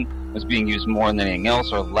anything was being used more than anything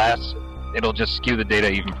else or less, it'll just skew the data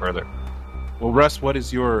even further. Well, Russ, what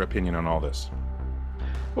is your opinion on all this?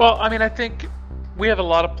 Well, I mean, I think we have a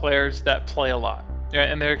lot of players that play a lot,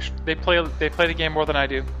 and they play the game more than I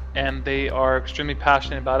do, and they are extremely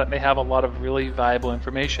passionate about it, and they have a lot of really valuable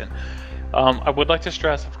information. I would like to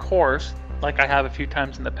stress, of course, like I have a few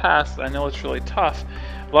times in the past, I know it's really tough.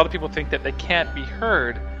 A lot of people think that they can't be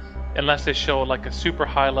heard unless they show like a super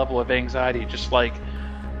high level of anxiety, just like,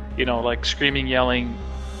 like screaming, yelling,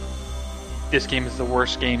 this game is the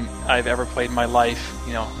worst game I've ever played in my life.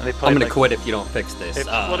 And they played, I'm gonna quit if you don't fix this.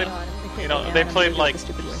 They played like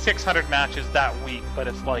 600 matches that week, but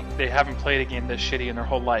it's like they haven't played a game this shitty in their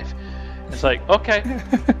whole life. It's like, okay,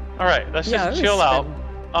 all right, let's just chill out.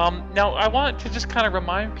 Now, I want to just kind of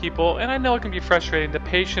remind people, and I know it can be frustrating, the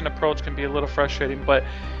patient approach can be a little frustrating, but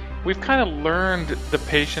we've kind of learned the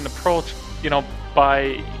patient approach,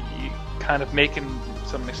 by kind of making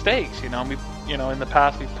some mistakes, in the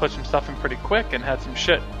past we've put some stuff in pretty quick and had some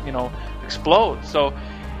shit, explode. So,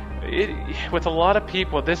 with a lot of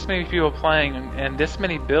people, this many people playing and this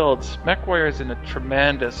many builds, MechWarrior is in a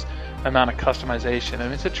tremendous amount of customization,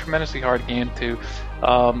 and it's a tremendously hard game to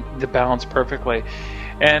balance perfectly.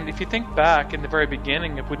 And if you think back in the very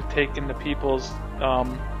beginning, if we'd taken the people's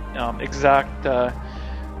exact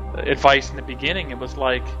advice in the beginning, it was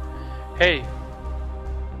like, hey,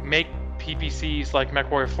 make PPCs like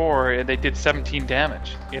MechWarrior 4 and they did 17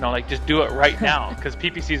 damage. Just do it right now, because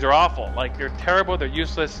PPCs are awful. Like, they're terrible, they're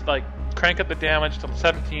useless. Like, crank up the damage to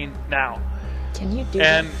 17 now. Can you do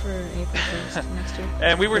that for April 1st next year?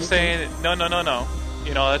 And we were saying, no.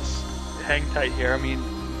 Let's hang tight here. I mean,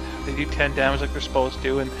 they do 10 damage like they're supposed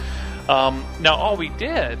to. And now all we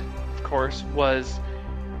did, of course, was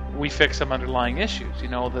we fixed some underlying issues.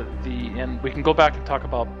 And we can go back and talk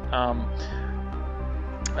about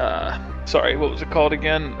sorry, what was it called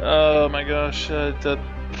again? Oh my gosh, the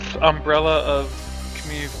umbrella of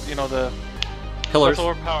community, the pillars.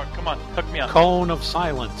 Overpowered. Come on, hook me up. Cone of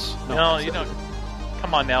silence. No,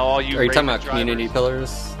 come on now, all you. Are you talking about drivers. community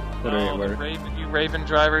pillars? Raven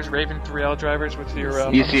drivers, Raven 3L drivers with your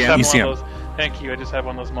ECM. Thank you. I just have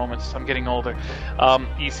one of those moments. I'm getting older.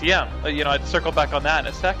 ECM. I'd circle back on that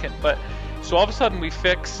in a second. But so all of a sudden we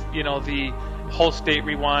fix, the whole state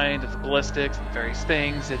rewind of the ballistics and various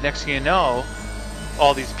things, and next thing you know,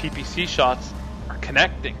 all these PPC shots are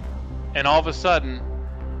connecting, and all of a sudden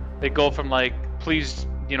they go from like, please,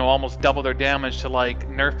 almost double their damage to like,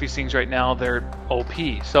 nerf these things right now, they're OP.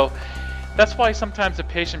 So that's why sometimes the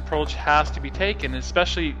patient approach has to be taken,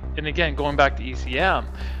 especially, and again, going back to ECM,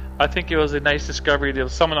 I think it was a nice discovery that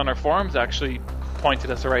someone on our forums actually pointed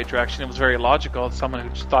us the right direction. It was very logical. Someone who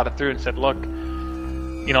just thought it through and said, look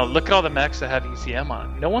at all the mechs that have ECM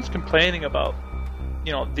on it. No one's complaining about,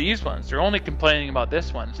 these ones. They're only complaining about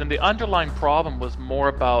this ones. And the underlying problem was more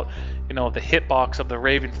about, the hitbox of the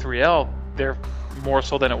Raven 3L. They're more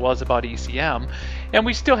so than it was about ECM. And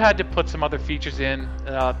we still had to put some other features in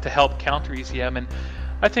to help counter ECM. And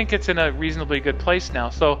I think it's in a reasonably good place now.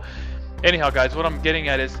 So anyhow, guys, what I'm getting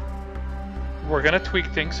at is we're going to tweak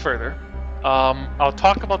things further. I'll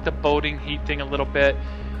talk about the boating heat thing a little bit.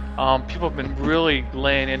 People have been really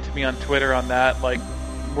laying into me on Twitter on that, like,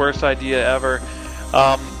 worst idea ever.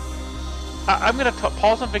 I'm going to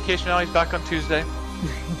Paul's on vacation now. He's back on Tuesday.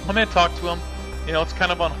 I'm going to talk to him. It's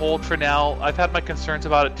kind of on hold for now. I've had my concerns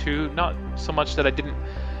about it too. Not so much that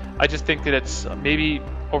I just think that it's maybe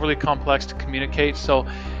overly complex to communicate. So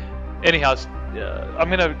anyhow, I'm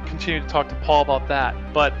going to continue to talk to Paul about that.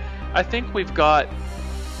 But I think we've got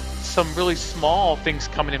some really small things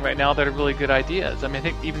coming in right now that are really good ideas. I mean, I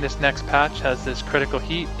think even this next patch has this critical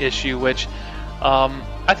heat issue, which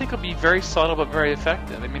I think will be very subtle but very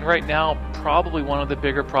effective. I mean, right now, probably one of the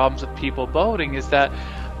bigger problems with people boating is that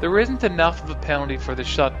there isn't enough of a penalty for the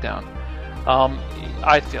shutdown.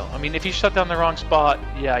 I feel. I mean, if you shut down the wrong spot,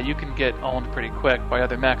 yeah, you can get owned pretty quick by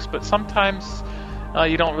other mechs, but sometimes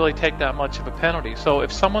you don't really take that much of a penalty. So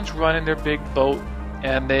if someone's running their big boat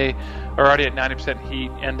and they are already at 90% heat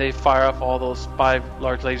and they fire off all those 5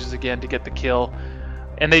 large lasers again to get the kill,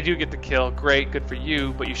 and they do get the kill, great, good for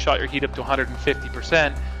you, but you shot your heat up to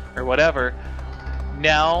 150% or whatever,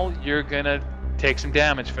 now you're gonna take some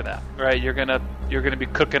damage for that, right? You're gonna be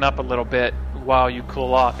cooking up a little bit while you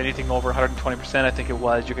cool off. Anything over 120%, I think it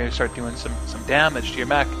was, you're gonna start doing some damage to your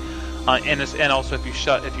mech. And also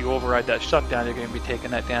if you override that shutdown, you're gonna be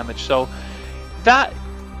taking that damage. So that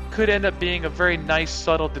could end up being a very nice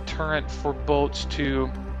subtle deterrent for boats to,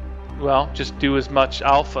 well, just do as much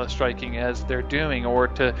alpha striking as they're doing, or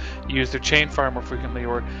to use their chain fire more frequently,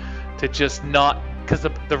 or to just not, because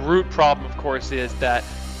the root problem, of course, is that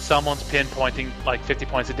someone's pinpointing like 50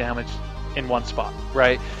 points of damage in one spot,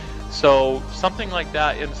 right? So something like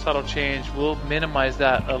that in subtle change will minimize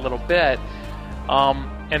that a little bit.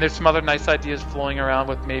 And there's some other nice ideas flowing around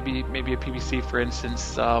with maybe a PVC, for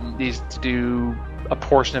instance, needs to do a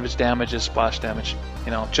portion of its damage as splash damage.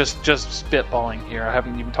 Just spitballing here. I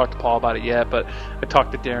haven't even talked to Paul about it yet, but I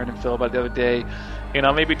talked to Darren and Phil about it the other day.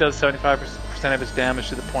 Maybe it does 75% of its damage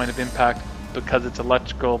to the point of impact. Because it's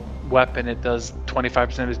electrical weapon, it does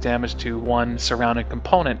 25% of its damage to one surrounding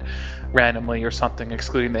component randomly or something,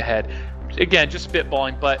 excluding the head. Again, just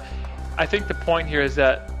spitballing, but I think the point here is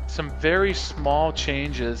that some very small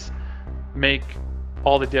changes make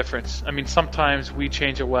all the difference. I mean, sometimes we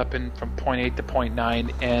change a weapon from 0.8 to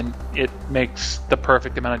 0.9 and it makes the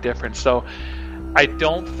perfect amount of difference. So I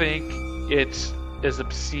don't think it's as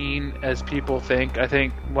obscene as people think. I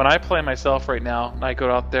think when I play myself right now, I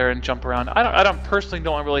go out there and jump around. I don't personally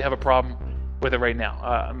don't really have a problem with it right now.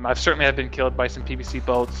 I've certainly been killed by some PVC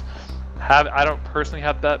boats. I don't personally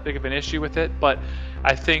have that big of an issue with it, but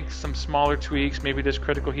I think some smaller tweaks, maybe this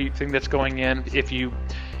critical heat thing that's going in, if you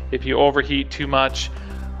overheat too much,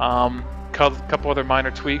 couple other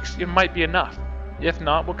minor tweaks, it might be enough. If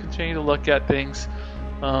not, we'll continue to look at things.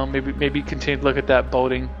 Maybe continue to look at that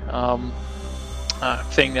boating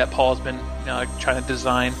thing that Paul's been trying to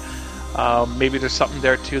design. Maybe there's something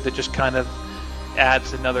there too that just kind of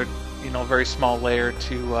adds another very small layer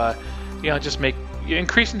to just make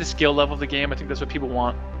increasing the skill level of the game. I think that's what people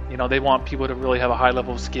want. They want people to really have a high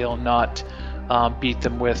level of skill, not beat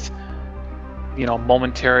them with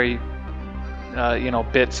momentary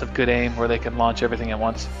bits of good aim where they can launch everything at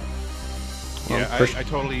once. Yeah, I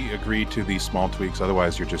totally agree to these small tweaks.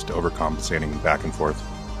 Otherwise, you're just overcompensating back and forth.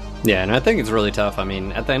 Yeah, and I think it's really tough. I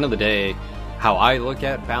mean, at the end of the day, how I look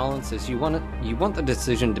at balance is you want the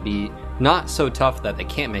decision to be not so tough that they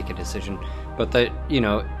can't make a decision, but that,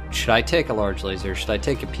 should I take a large laser? Should I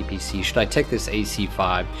take a PPC? Should I take this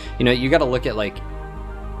AC5? You got to look at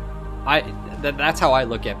that's how I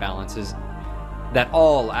look at balance, is that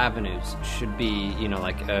all avenues should be,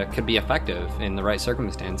 could be effective in the right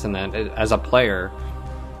circumstance, and that as a player,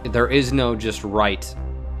 there is no just right,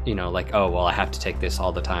 I have to take this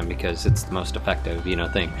all the time because it's the most effective,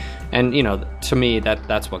 thing. And, to me,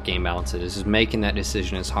 that's what game balance is making that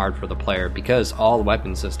decision as hard for the player, because all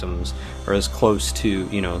weapon systems are as close to,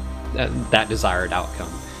 that desired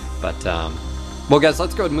outcome. But, well, guys,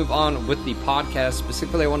 let's go and move on with the podcast.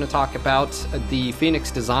 Specifically, I want to talk about the Phoenix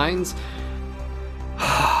designs.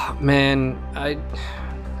 Man, I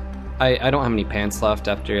don't have any pants left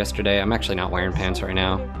after yesterday. I'm actually not wearing pants right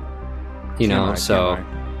now.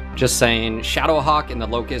 Just saying, Shadowhawk and the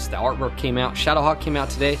Locust, the artwork came out. Shadowhawk came out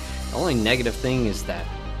today. The only negative thing is that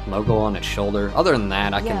logo on its shoulder. Other than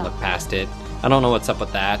that, I can look past it. I don't know what's up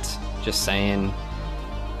with that. Just saying.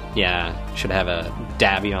 Yeah, should have a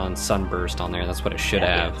Davion Sunburst on there. That's what it should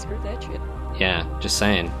have. Screw that shit. Yeah, just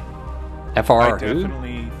saying. FR. I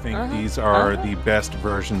definitely think these are the best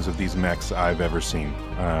versions of these mechs I've ever seen.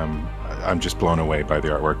 I'm just blown away by the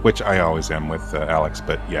artwork, which I always am with Alex,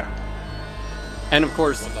 but yeah. And of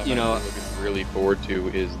course, I'm looking really forward to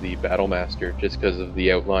is the Battlemaster, just because of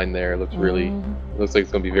the outline there. It looks looks like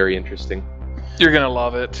it's going to be very interesting. You're going to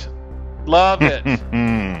love it. Love it.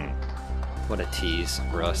 What a tease,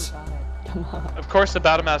 Russ. Of course, the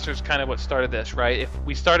Battlemaster is kind of what started this, right? If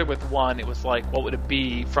we started with one, it was like, what would it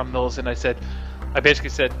be from those? And I basically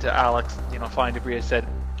said to Alex, Flying Debris, I said,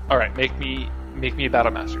 all right, make me a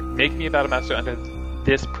Battlemaster. Make me a Battlemaster under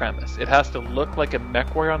this premise. It has to look like a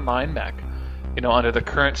MechWarrior Online mech, under the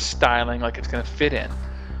current styling, like it's going to fit in.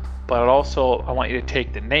 But also, I want you to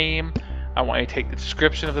take the name. I want you to take the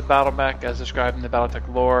description of the battle mech as described in the Battletech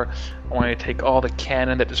lore. I want you to take all the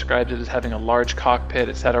canon that describes it as having a large cockpit,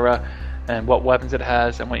 etc., and what weapons it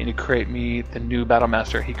has. I want you to create me the new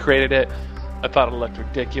Battlemaster. He created it. I thought it looked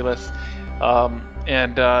ridiculous. That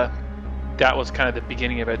was kind of the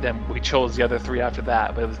beginning of it. Then we chose the other three after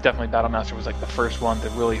that, but it was definitely Battlemaster was like the first one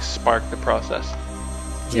that really sparked the process.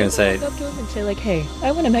 I was gonna say, walk up to him and say, hey,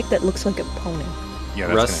 I want a mech that looks like a pony. Yeah,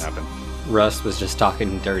 that's going to happen. Russ was just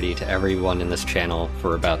talking dirty to everyone in this channel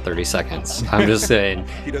for about 30 seconds. I'm just saying,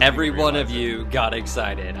 every one of you got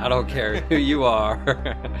excited. I don't care who you are.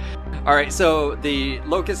 All right, so the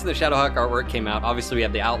Locust and the Shadowhawk artwork came out. Obviously, we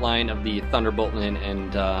have the outline of the Thunderboltman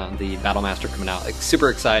and the Battlemaster coming out. Like, super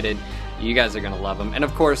excited. You guys are going to love them. And,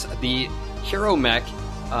 of course, the Hero Mech.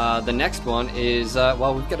 The next one is,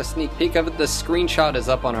 well, we've got a sneak peek of it. The screenshot is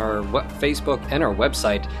up on our Facebook and our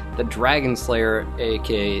website. The Dragon Slayer,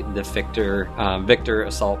 aka the Victor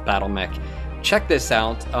Assault Battle Mech. Check this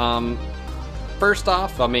out. First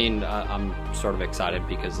off, I mean, I'm sort of excited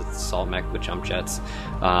because it's Assault Mech with jump jets.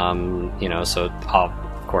 So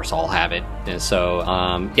of course I'll have it. And so,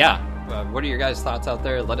 what are your guys' thoughts out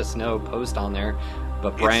there? Let us know. Post on there.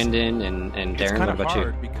 But Brandon and Darren, what about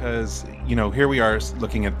you? Because, here we are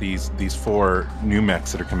looking at these 4 new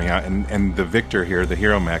mechs that are coming out, and the Victor here, the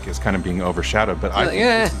Hero Mech, is kind of being overshadowed. But I think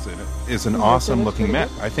this is an awesome looking mech.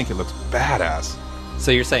 I think it looks badass. So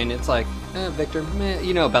you're saying it's like, Victor, meh,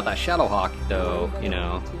 about that Shadowhawk, though,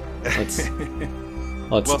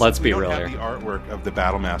 let's be real here. We don't have the artwork of the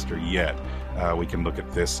Battlemaster yet. We can look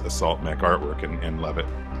at this Assault Mech artwork and love it.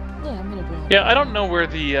 Yeah, I'm gonna be. Yeah, I don't know where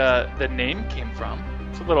the name came from.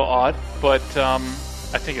 It's a little odd, but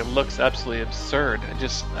I think it looks absolutely absurd.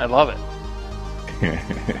 I love it.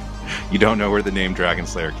 You don't know where the name Dragon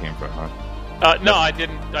Slayer came from, huh? No, I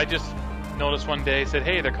didn't. I just noticed one day, said,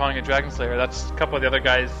 hey, they're calling it Dragon Slayer. That's a couple of the other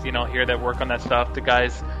guys, here that work on that stuff.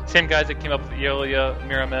 Same guys that came up with Eolia,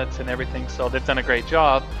 Miramets, and everything. So they've done a great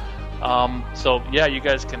job. You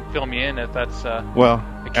guys can fill me in if that's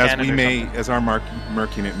as our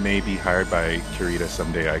Merc unit may be hired by Kurita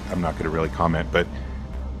someday. I'm not going to really comment, but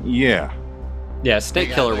yeah, Snake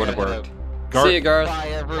Killer would have worked. See you, Garth. Bye,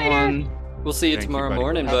 everyone. We'll see you tomorrow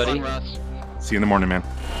morning, buddy. See you in the morning, man.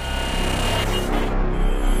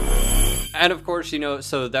 And of course,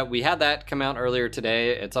 so that we had that come out earlier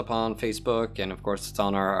today. It's up on Facebook, and of course, it's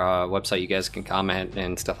on our website. You guys can comment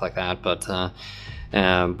and stuff like that. But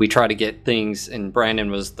we try to get things, and Brandon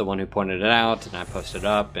was the one who pointed it out, and I posted it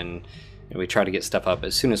up, and we try to get stuff up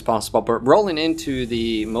as soon as possible. But rolling into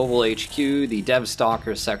the Mobile HQ, the Dev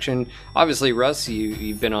Stalker section, obviously, Russ,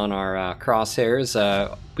 you've been on our crosshairs.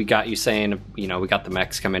 We got you saying, we got the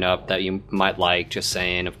mechs coming up that you might like, just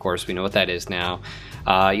saying. Of course, we know what that is now.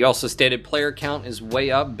 You also stated player count is way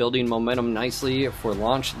up, building momentum nicely for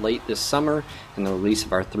launch late this summer and the release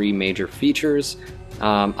of our 3 major features.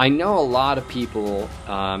 I know a lot of people,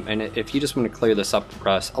 and if you just want to clear this up,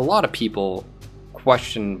 Russ, a lot of people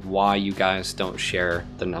question why you guys don't share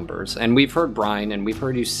the numbers. And we've heard Brian, and we've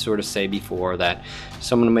heard you sort of say before that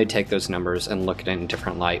someone may take those numbers and look at it in a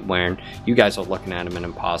different light, when you guys are looking at them in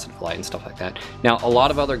a positive light and stuff like that. Now, a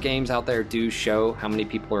lot of other games out there do show how many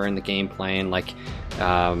people are in the game playing. Like, me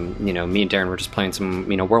and Darren were just playing some,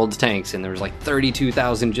 World of Tanks, and there was like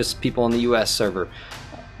 32,000 just people on the US server.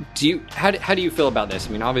 How do you feel about this?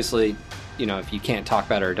 I mean, obviously, if you can't talk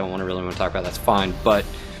about it or don't really want to talk about it, that's fine. But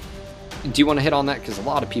do you want to hit on that? Because a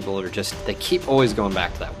lot of people are they keep always going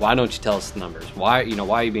back to that. Why don't you tell us the numbers? Why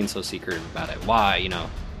are you being so secretive about it? Why,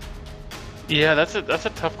 Yeah, that's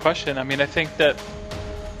a tough question. I mean, I think that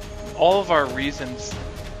all of our reasons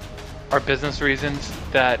are business reasons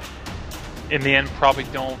that, in the end, probably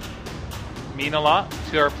don't mean a lot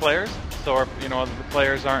to our players. So, the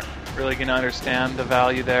players aren't really going to understand the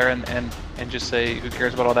value there and just say, who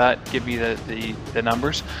cares about all that? Give me the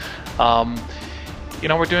numbers.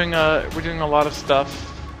 We're doing a lot of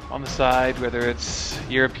stuff on the side, whether it's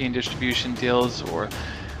European distribution deals or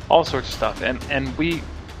all sorts of stuff. And we,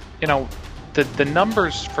 the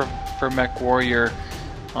numbers for MechWarrior,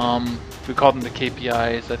 we call them the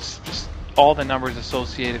KPIs. That's just all the numbers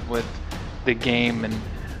associated with the game, and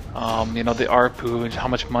the ARPU and how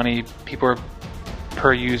much money people are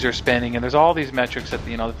per user spending, and there's all these metrics that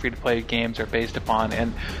the free-to-play games are based upon,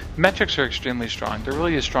 and metrics are extremely strong. They're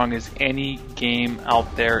really as strong as any game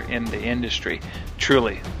out there in the industry,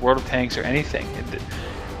 truly, World of Tanks or anything.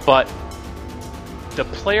 But the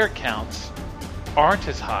player counts aren't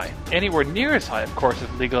as high, anywhere near as high, of course, as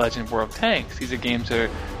League of Legends, World of Tanks. These are games that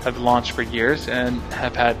have launched for years and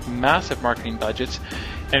have had massive marketing budgets,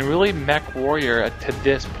 and really MechWarrior to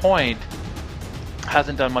this point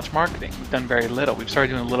hasn't done much marketing. We've done very little. We've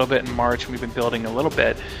started doing a little bit in March, and we've been building a little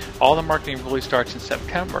bit. All the marketing really starts in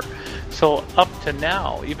September. So up to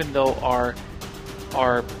now, even though our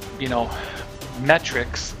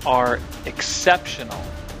metrics are exceptional,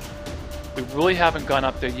 we really haven't gone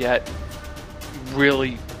up there yet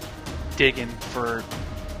really digging for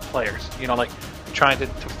players, trying to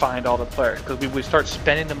find all the players. Because we start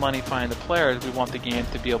spending the money finding the players, we want the game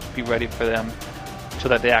to be able to be ready for them so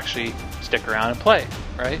that they actually stick around and play,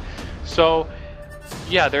 right? So,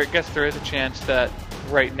 yeah, I guess there is a chance that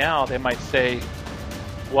right now they might say,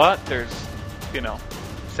 what? There's,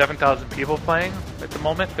 7,000 people playing at the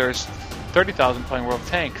moment. There's 30,000 playing World of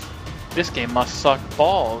Tanks. This game must suck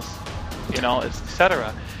balls,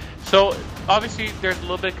 etc. So, obviously, there's a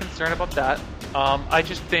little bit of concern about that. I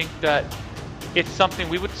just think that it's something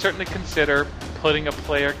we would certainly consider putting a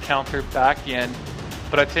player counter back in,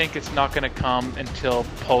 but I think it's not going to come until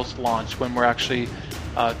post-launch when we're actually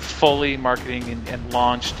fully marketing and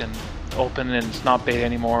launched and open and it's not beta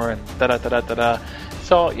anymore and da-da-da-da-da-da.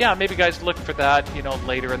 So, yeah, maybe guys look for that,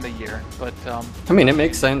 later in the year. But it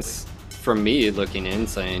makes sense from me looking in,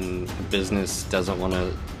 saying a business doesn't want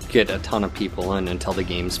to get a ton of people in until the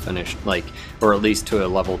game's finished, or at least to a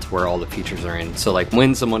level to where all the features are in. So,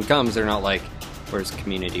 when someone comes, they're not like, where's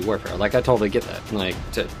community warfare? I totally get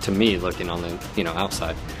that. To me, looking on the,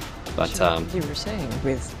 outside. But, you were saying,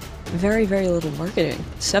 with very, very little marketing,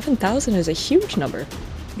 7,000 is a huge number.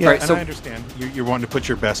 Yeah, right, and so, I understand. You're wanting to put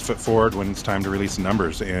your best foot forward when it's time to release the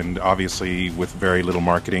numbers, and obviously with very little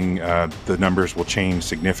marketing, the numbers will change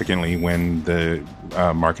significantly when the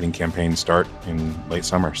marketing campaigns start in late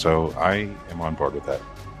summer. So I am on board with that.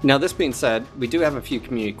 Now, this being said, we do have a few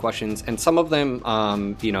community questions, and some of them,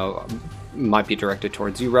 might be directed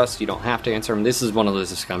towards you, Russ. You don't have to answer them. This is one of those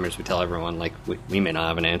disclaimers we tell everyone, we may not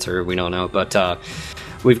have an answer, we don't know, but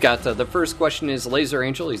we've got the first question is Laser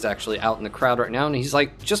Angel. He's actually out in the crowd right now, and he's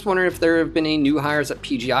just wondering if there have been any new hires at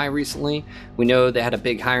PGI recently. We know they had a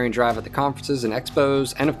big hiring drive at the conferences and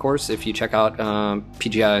expos, and of course, if you check out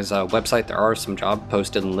PGI's website, there are some job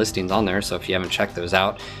posted and listings on there, so if you haven't checked those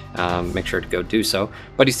out, make sure to go do so.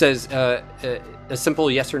 But he says a simple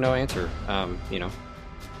yes or no answer,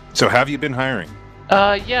 So have you been hiring?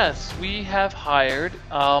 Yes, we have hired.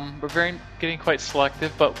 We're getting quite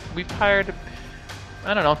selective, but we've hired,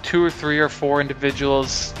 2 or 3 or 4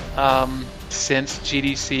 individuals since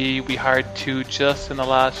GDC. We hired 2 just in the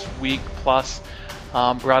last week plus.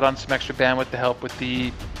 Brought on some extra bandwidth to help with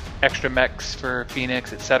the extra mechs for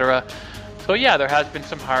Phoenix, etc. So yeah, there has been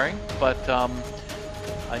some hiring, but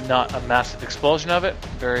not a massive explosion of it.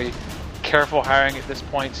 Very careful hiring at this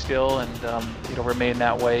point still, and it'll remain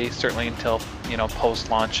that way certainly until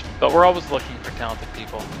post-launch. But we're always looking for talented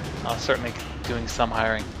people. Certainly doing some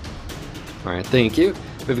hiring. All right, thank you.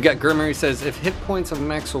 We've got Grimmer who says, if hit points of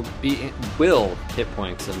mechs will hit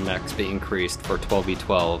points of mechs be increased for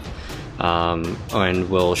 12v12, and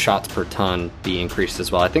will shots per ton be increased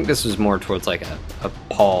as well? I think this was more towards a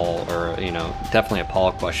Paul, or definitely a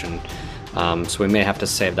Paul question. So we may have to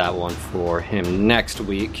save that one for him next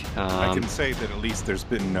week. I can say that at least there's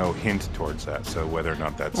been no hint towards that, so whether or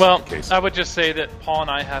not that's the case. I would just say that Paul and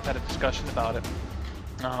I have had a discussion about it.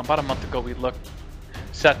 About a month ago, we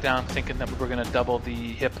sat down thinking that we were going to double the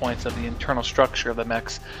hit points of the internal structure of the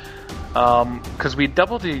mechs. Because we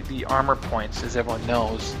doubled the armor points, as everyone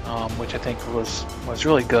knows, which I think was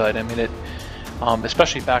really good. I mean, it...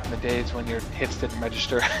 especially back in the days when your hits didn't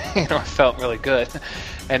register, it felt really good.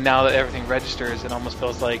 And now that everything registers, it almost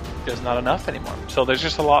feels like there's not enough anymore. So there's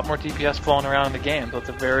just a lot more DPS flowing around in the game. So it's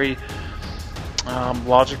a very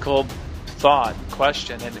logical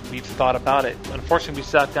question, and we've thought about it. Unfortunately, we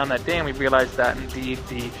sat down that day and we realized that indeed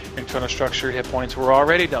the internal structure hit points were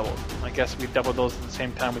already doubled. I guess we doubled those at the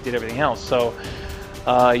same time we did everything else. So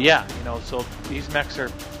so these mechs are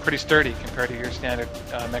pretty sturdy compared to your standard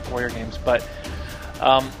Mech Warrior games. But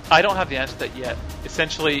I don't have the answer to that yet.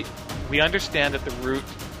 Essentially, we understand that the root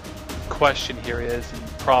question here is, and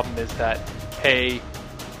the problem is that, hey,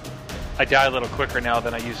 I die a little quicker now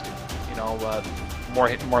than I used to.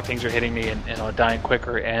 More things are hitting me and dying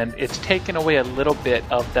quicker, and it's taken away a little bit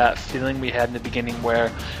of that feeling we had in the beginning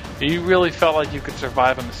where you really felt like you could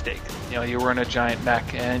survive a mistake. You were in a giant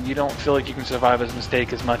mech, and you don't feel like you can survive a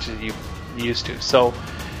mistake as much as you used to. So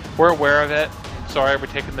we're aware of it. Sorry, we're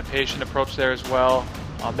taking the patient approach there as well,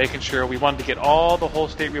 making sure we wanted to get all the whole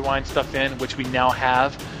state rewind stuff in, which we now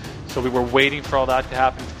have. So we were waiting for all that to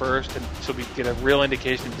happen first, and so we get a real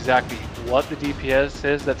indication of exactly what the DPS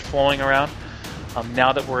is that's flowing around.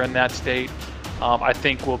 Now that we're in that state, I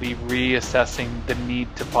think we'll be reassessing the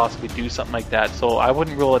need to possibly do something like that. So I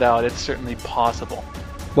wouldn't rule it out. It's certainly possible.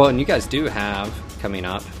 Well, and you guys do have coming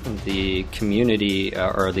up the community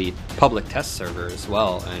or the public test server as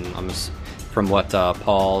well. And from what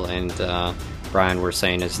Paul and Brian were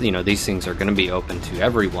saying is, these things are going to be open to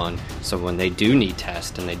everyone. So when they do need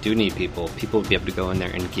tests and they do need people will be able to go in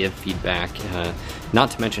there and give feedback,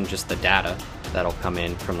 not to mention just the data that'll come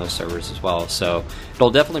in from those servers as well. So it'll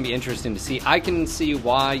definitely be interesting to see. I can see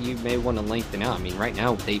why you may want to lengthen out. I mean, right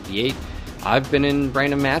now with 8v8, I've been in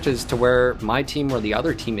random matches to where my team or the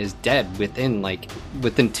other team is dead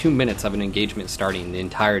within 2 minutes of an engagement starting. The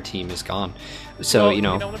entire team is gone. So,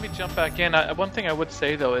 let me jump back in. One thing I would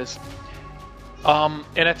say, though, is, and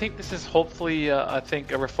I think this is hopefully, a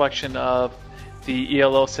reflection of the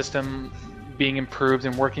ELO system being improved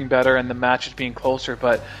and working better and the matches being closer,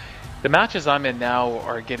 but the matches I'm in now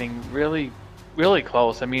are getting really, really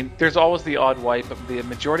close. I mean, there's always the odd wipe, but the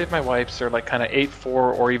majority of my wipes are like kind of 8-4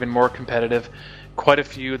 or even more competitive. Quite a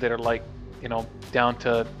few that are like, down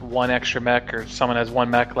to one extra mech or someone has one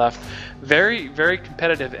mech left. Very, very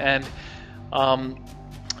competitive. And,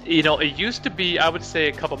 it used to be, I would say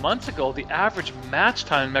a couple months ago, the average match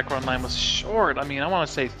time in Mech Online was short. I mean, I want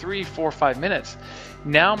to say 3, 4, 5 minutes.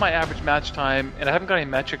 Now my average match time, and I haven't got any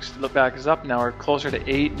metrics to look back up now, are closer to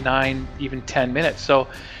 8, 9, even 10 minutes. So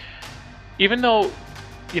even though,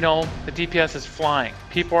 the DPS is flying,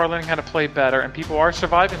 people are learning how to play better, and people are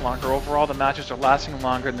surviving longer. Overall, the matches are lasting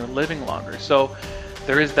longer and they're living longer. So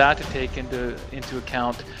there is that to take into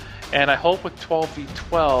account. And I hope with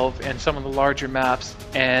 12v12 and some of the larger maps,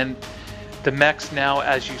 and the mechs now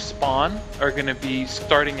as you spawn are going to be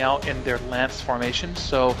starting out in their lance formation.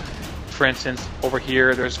 So for instance, over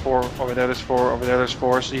here there's 4, over there there's 4, over there there's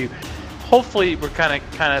 4. So hopefully we're kind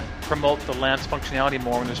of promote the lance functionality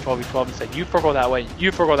more when there's 12v12 and say, you 4 go that way,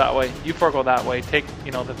 you 4 go that way, you 4 go that way, take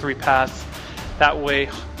the 3 paths. That way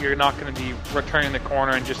you're not going to be returning the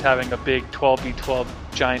corner and just having a big 12v12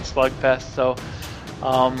 giant slugfest. So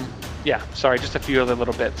just a few other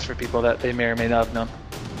little bits for people that they may or may not have known.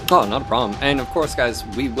 Oh, not a problem. And of course, guys,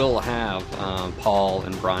 we will have Paul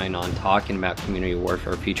and Brian on talking about community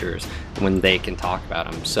warfare features when they can talk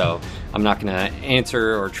about them. So I'm not going to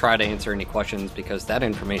answer or try to answer any questions because that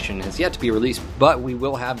information has yet to be released, but we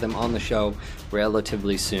will have them on the show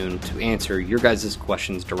relatively soon to answer your guys'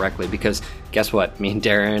 questions directly. Because guess what? Me and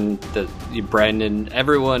Darren, Brandon,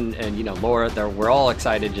 everyone, and Laura, we're all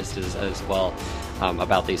excited just as well.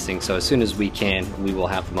 About these things. So as soon as we can, we will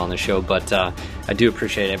have them on the show. But I do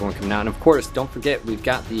appreciate everyone coming out. And of course, don't forget, we've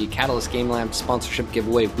got the Catalyst Game Lab sponsorship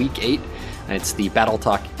giveaway week 8. It's the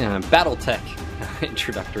BattleTech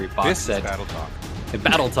introductory box set. This is BattleTalk.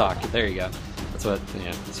 BattleTalk. There you go. That's what.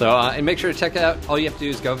 Yeah. So and make sure to check it out. All you have to do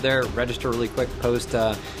is go over there, register really quick, post.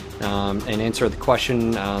 And answer the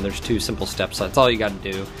question. There's 2 simple steps. That's all you got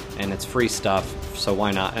to do, and it's free stuff. So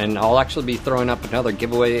why not? And I'll actually be throwing up another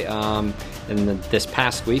giveaway this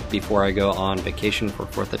past week before I go on vacation for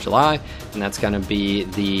 4th of July, and that's going to be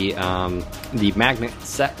the magnet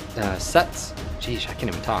sets. Jeez, I can't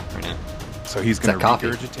even talk right now. So he's going to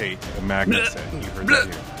regurgitate a magnet set. You heard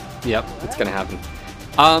that here. Yep, it's going to happen.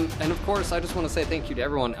 And of course, I just want to say thank you to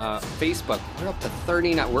everyone. Facebook, we're up to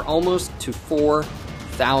 39. We're almost to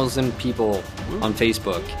 4,000 people on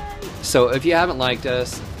Facebook. So if you haven't liked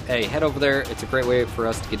us, hey, head over there. It's a great way for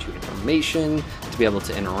us to get you information, to be able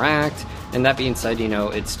to interact. And that being said,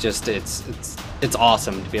 it's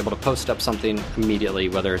awesome to be able to post up something immediately,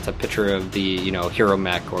 whether it's a picture of the hero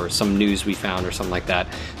mech or some news we found or something like that.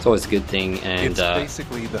 It's always a good thing. And it's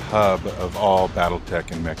basically the hub of all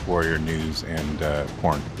BattleTech and MechWarrior news and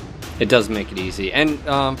porn. It does make it easy. And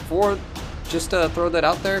just to throw that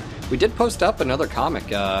out there, we did post up another comic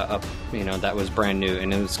that was brand new,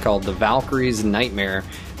 and it was called The Valkyrie's Nightmare,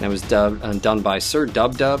 and that was done by Sir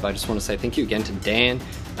Dub. I just want to say thank you again to Dan.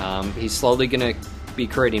 He's slowly going to be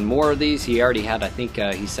creating more of these. He already had, I think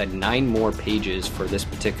he said 9 more pages for this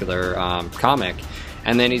particular comic,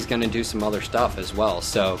 and then he's going to do some other stuff as well.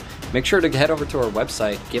 So make sure to head over to our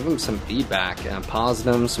website, give him some feedback,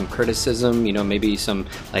 positive, some criticism, maybe some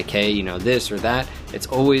like, hey, this or that. It's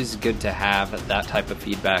always good to have that type of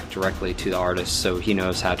feedback directly to the artist so he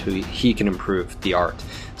knows how he can improve the art.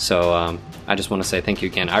 So I just want to say thank you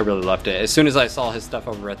again. I really loved it. As soon as I saw his stuff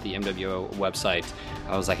over at the MWO website,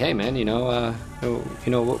 I was like, hey man,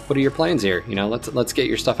 what are your plans here? Let's get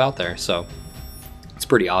your stuff out there. So it's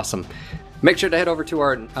pretty awesome. Make sure to head over to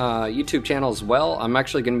our YouTube channel as well. I'm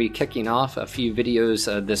actually going to be kicking off a few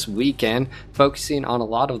videos this weekend, focusing on a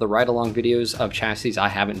lot of the ride-along videos of chassis I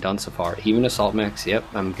haven't done so far. Even Assault Mechs. Yep,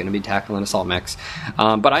 I'm going to be tackling Assault Mechs.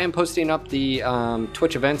 But I am posting up the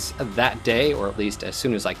Twitch events that day, or at least as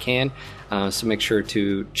soon as I can. So make sure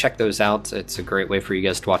to check those out. It's a great way for you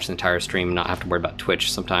guys to watch the entire stream and not have to worry about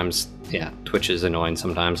Twitch. Sometimes, Twitch is annoying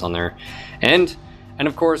sometimes on there. And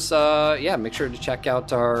of course, make sure to check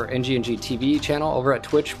out our NGNG TV channel over at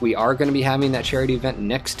Twitch. We are going to be having that charity event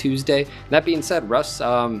next Tuesday. That being said, Russ,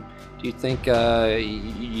 do you think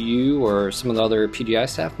you or some of the other PGI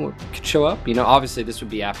staff could show up? Obviously this would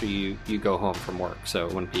be after you go home from work, so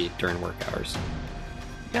it wouldn't be during work hours.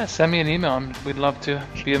 Yeah, send me an email. We'd love to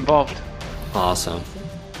be involved. Awesome.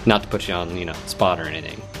 Not to put you on, spot or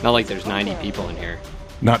anything. Not like there's 90 people in here.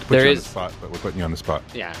 Not to put There you on is- the spot, but we're putting you on the spot.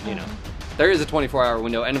 Yeah, there is a 24-hour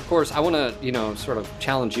window, and of course, I want to, sort of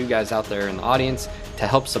challenge you guys out there in the audience to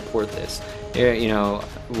help support this.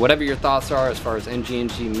 Whatever your thoughts are as far as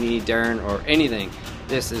NGNG, me, Darren, or anything,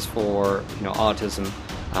 this is for autism,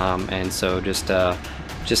 and so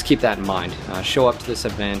just keep that in mind. Show up to this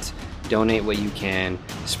event, donate what you can,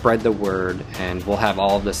 spread the word, and we'll have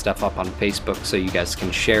all of this stuff up on Facebook so you guys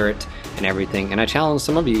can share it and everything. And I challenge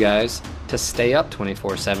some of you guys to stay up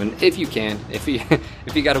 24/7 if you can. If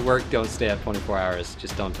you got to work, don't stay up 24 hours.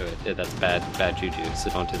 Just don't do it. That's bad juju. So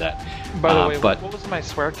don't do that. By the way, but what was my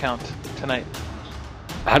swear count tonight?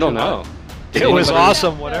 I don't know. It was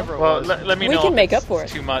awesome, whatever it Well, was. let me We know can if make it's up for it.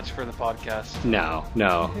 too much for the podcast.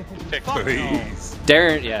 No. Fix Fuck it. Please.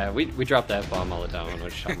 Darren, yeah, we drop that bomb all the time on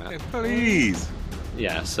what you're talking about. Please.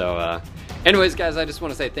 Yeah, so anyways, guys, I just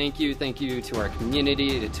want to say thank you to our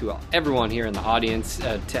community, to everyone here in the audience,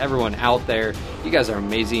 to everyone out there. You guys are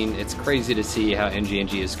amazing. It's crazy to see how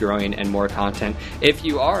NGNG is growing and more content. If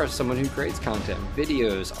you are someone who creates content,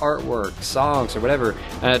 videos, artwork, songs, or whatever,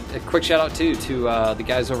 a quick shout out to the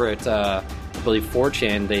guys over at I believe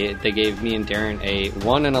 4chan. They gave me and Darren a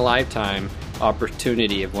one-in-a-lifetime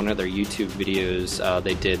opportunity of one of their YouTube videos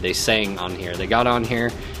they sang on here. They got on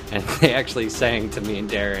here and they actually sang to me and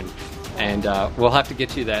Darren, and we'll have to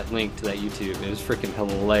get you that link to that YouTube. It was freaking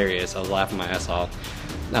hilarious. I was laughing my ass off.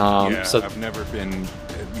 I've never been.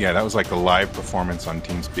 Yeah, that was like a live performance on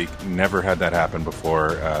TeamSpeak. Never had that happen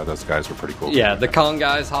before. Those guys were pretty cool. Yeah, the Kong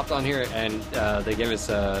guys hopped on here and they gave us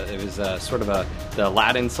it was sort of the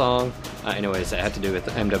Aladdin song. Anyways, it had to do with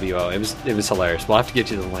MWO. It was hilarious. We'll have to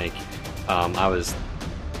get you the link. I was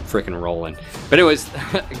freaking rolling. But anyways,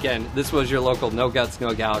 again, this was your local No Guts,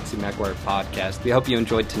 No Galaxy MechWarrior podcast. We hope you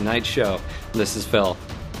enjoyed tonight's show. This is Phil.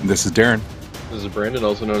 This is Darren. This is Brandon,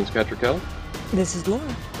 also known as Patrick Kell. This is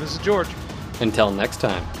Laura. This is George. Until next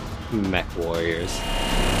time, Mech Warriors.